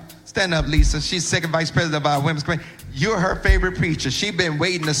 stand up. Stand up, Lisa. She's second vice president of our women's committee. You're her favorite preacher. She's been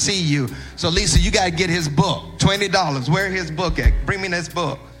waiting to see you. So, Lisa, you got to get his book. $20. Where his book at? Bring me this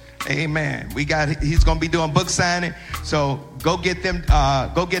book. Amen. He's going to be doing book signing. So go get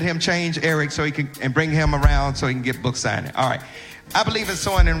him change, Eric, so he can, and bring him around so he can get book signing. All right. I believe in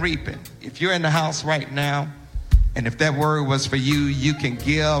sowing and reaping. If you're in the house right now, and if that word was for you, you can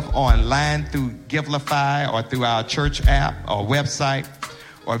give online through Givelify or through our church app or website.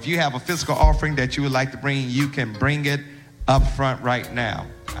 Or if you have a physical offering that you would like to bring, you can bring it up front right now.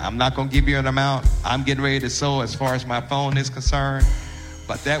 I'm not going to give you an amount. I'm getting ready to sow as far as my phone is concerned.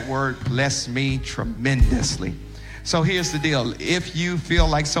 But that word blessed me tremendously. So here's the deal. If you feel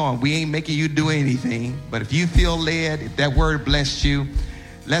like sowing, we ain't making you do anything. But if you feel led, if that word blessed you,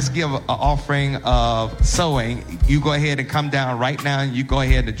 let's give an offering of sowing. You go ahead and come down right now, and you go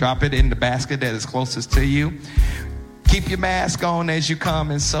ahead and drop it in the basket that is closest to you. Keep your mask on as you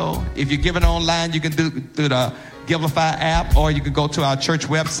come and sow. If you're giving online, you can do through the Givelify app, or you can go to our church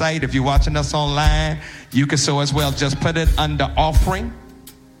website. If you're watching us online, you can sow as well. Just put it under offering.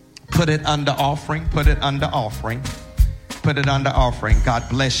 Put it under offering. Put it under offering. Put it under offering. God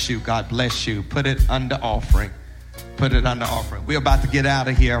bless you. God bless you. Put it under offering. Put it under offering. We're about to get out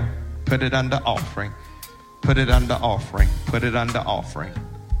of here. Put it under offering. Put it under offering. Put it under offering.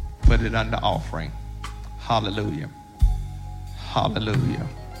 Put it under offering. Hallelujah. Hallelujah.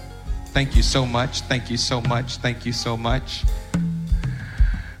 Thank you so much. Thank you so much. Thank you so much.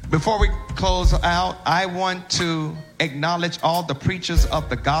 Before we close out, I want to acknowledge all the preachers of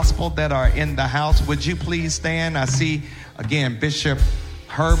the gospel that are in the house. Would you please stand? I see, again, Bishop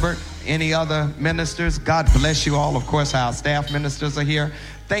Herbert, any other ministers. God bless you all. Of course, our staff ministers are here.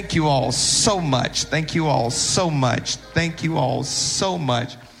 Thank you all so much. Thank you all so much. Thank you all so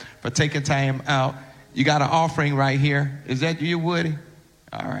much for taking time out. You got an offering right here. Is that you, Woody?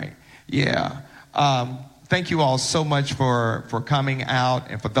 All right. Yeah. Thank you all so much for coming out.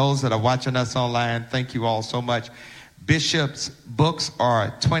 And for those that are watching us online, thank you all so much. Bishop's books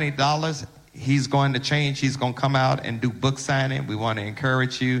are $20. He's going to change. He's going to come out and do book signing. We want to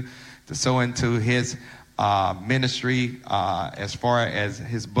encourage you to sow into his ministry as far as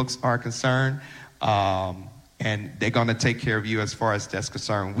his books are concerned. And they're going to take care of you as far as that's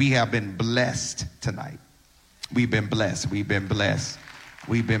concerned. We have been blessed tonight. We've been blessed. We've been blessed.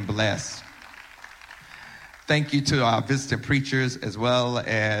 We've been blessed. Thank you to our visiting preachers as well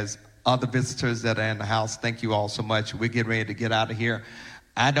as other visitors that are in the house. Thank you all so much. We're getting ready to get out of here.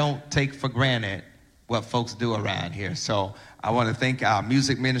 I don't take for granted what folks do around here. So I want to thank our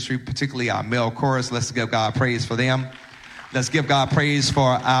music ministry, particularly our male chorus. Let's give God praise for them. Let's give God praise for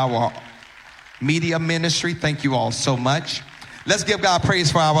our media ministry. Thank you all so much. Let's give God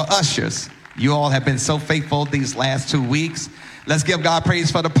praise for our ushers. You all have been so faithful these last 2 weeks. Let's give God praise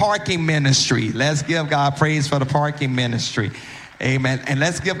for the parking ministry. Let's give God praise for the parking ministry. Amen. And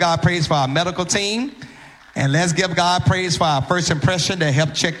let's give God praise for our medical team. And let's give God praise for our first impression that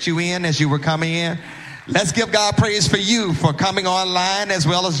helped check you in as you were coming in. Let's give God praise for you for coming online as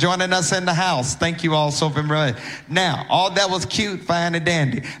well as joining us in the house. Thank you all so very much. Now, all that was cute, fine, and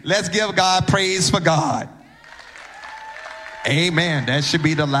dandy. Let's give God praise for God. Amen. That should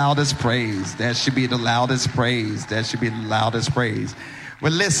be the loudest praise. That should be the loudest praise. That should be the loudest praise.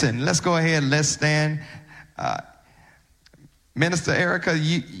 Well, listen, let's go ahead and let's stand. Minister Erica,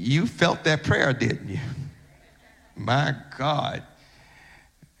 you felt that prayer, didn't you? My God.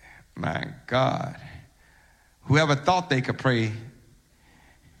 My God. Whoever thought they could pray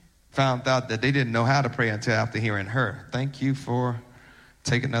found out that they didn't know how to pray until after hearing her. Thank you for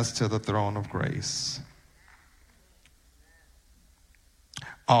taking us to the throne of grace.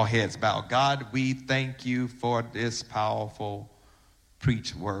 All heads bowed. God, we thank you for this powerful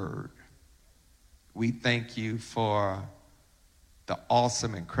preached word. We thank you for the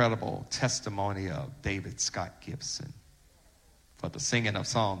awesome, incredible testimony of David Scott Gibson. For the singing of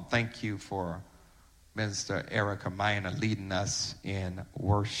song, thank you for Minister Erica Minor leading us in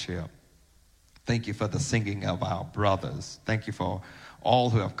worship. Thank you for the singing of our brothers. Thank you for all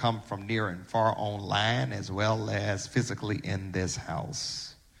who have come from near and far online as well as physically in this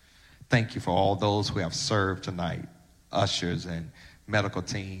house. Thank you for all those who have served tonight, ushers and medical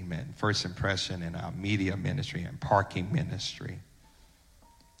team and First Impression and our media ministry and parking ministry.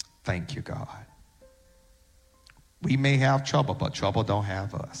 Thank you, God. We may have trouble, but trouble don't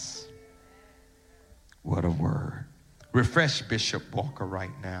have us. What a word. Refresh Bishop Walker right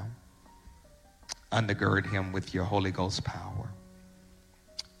now. Undergird him with your Holy Ghost power.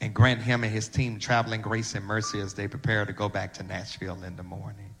 And grant him and his team traveling grace and mercy as they prepare to go back to Nashville in the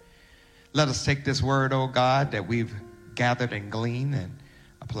morning. Let us take this word, oh God, that we've gathered and gleaned and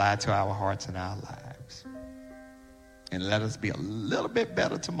applied to our hearts and our lives. And let us be a little bit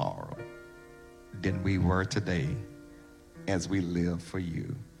better tomorrow than we were today as we live for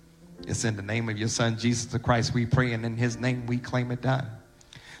you. It's in the name of your Son, Jesus the Christ, we pray, and in his name we claim it done.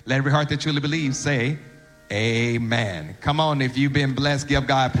 Let every heart that truly believes say, amen. Come on, if you've been blessed, give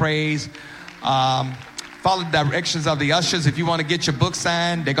God praise. Follow the directions of the ushers. If you want to get your book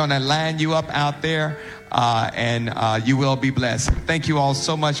signed, they're going to line you up out there, and you will be blessed. Thank you all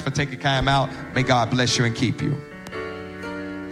so much for taking time out. May God bless you and keep you.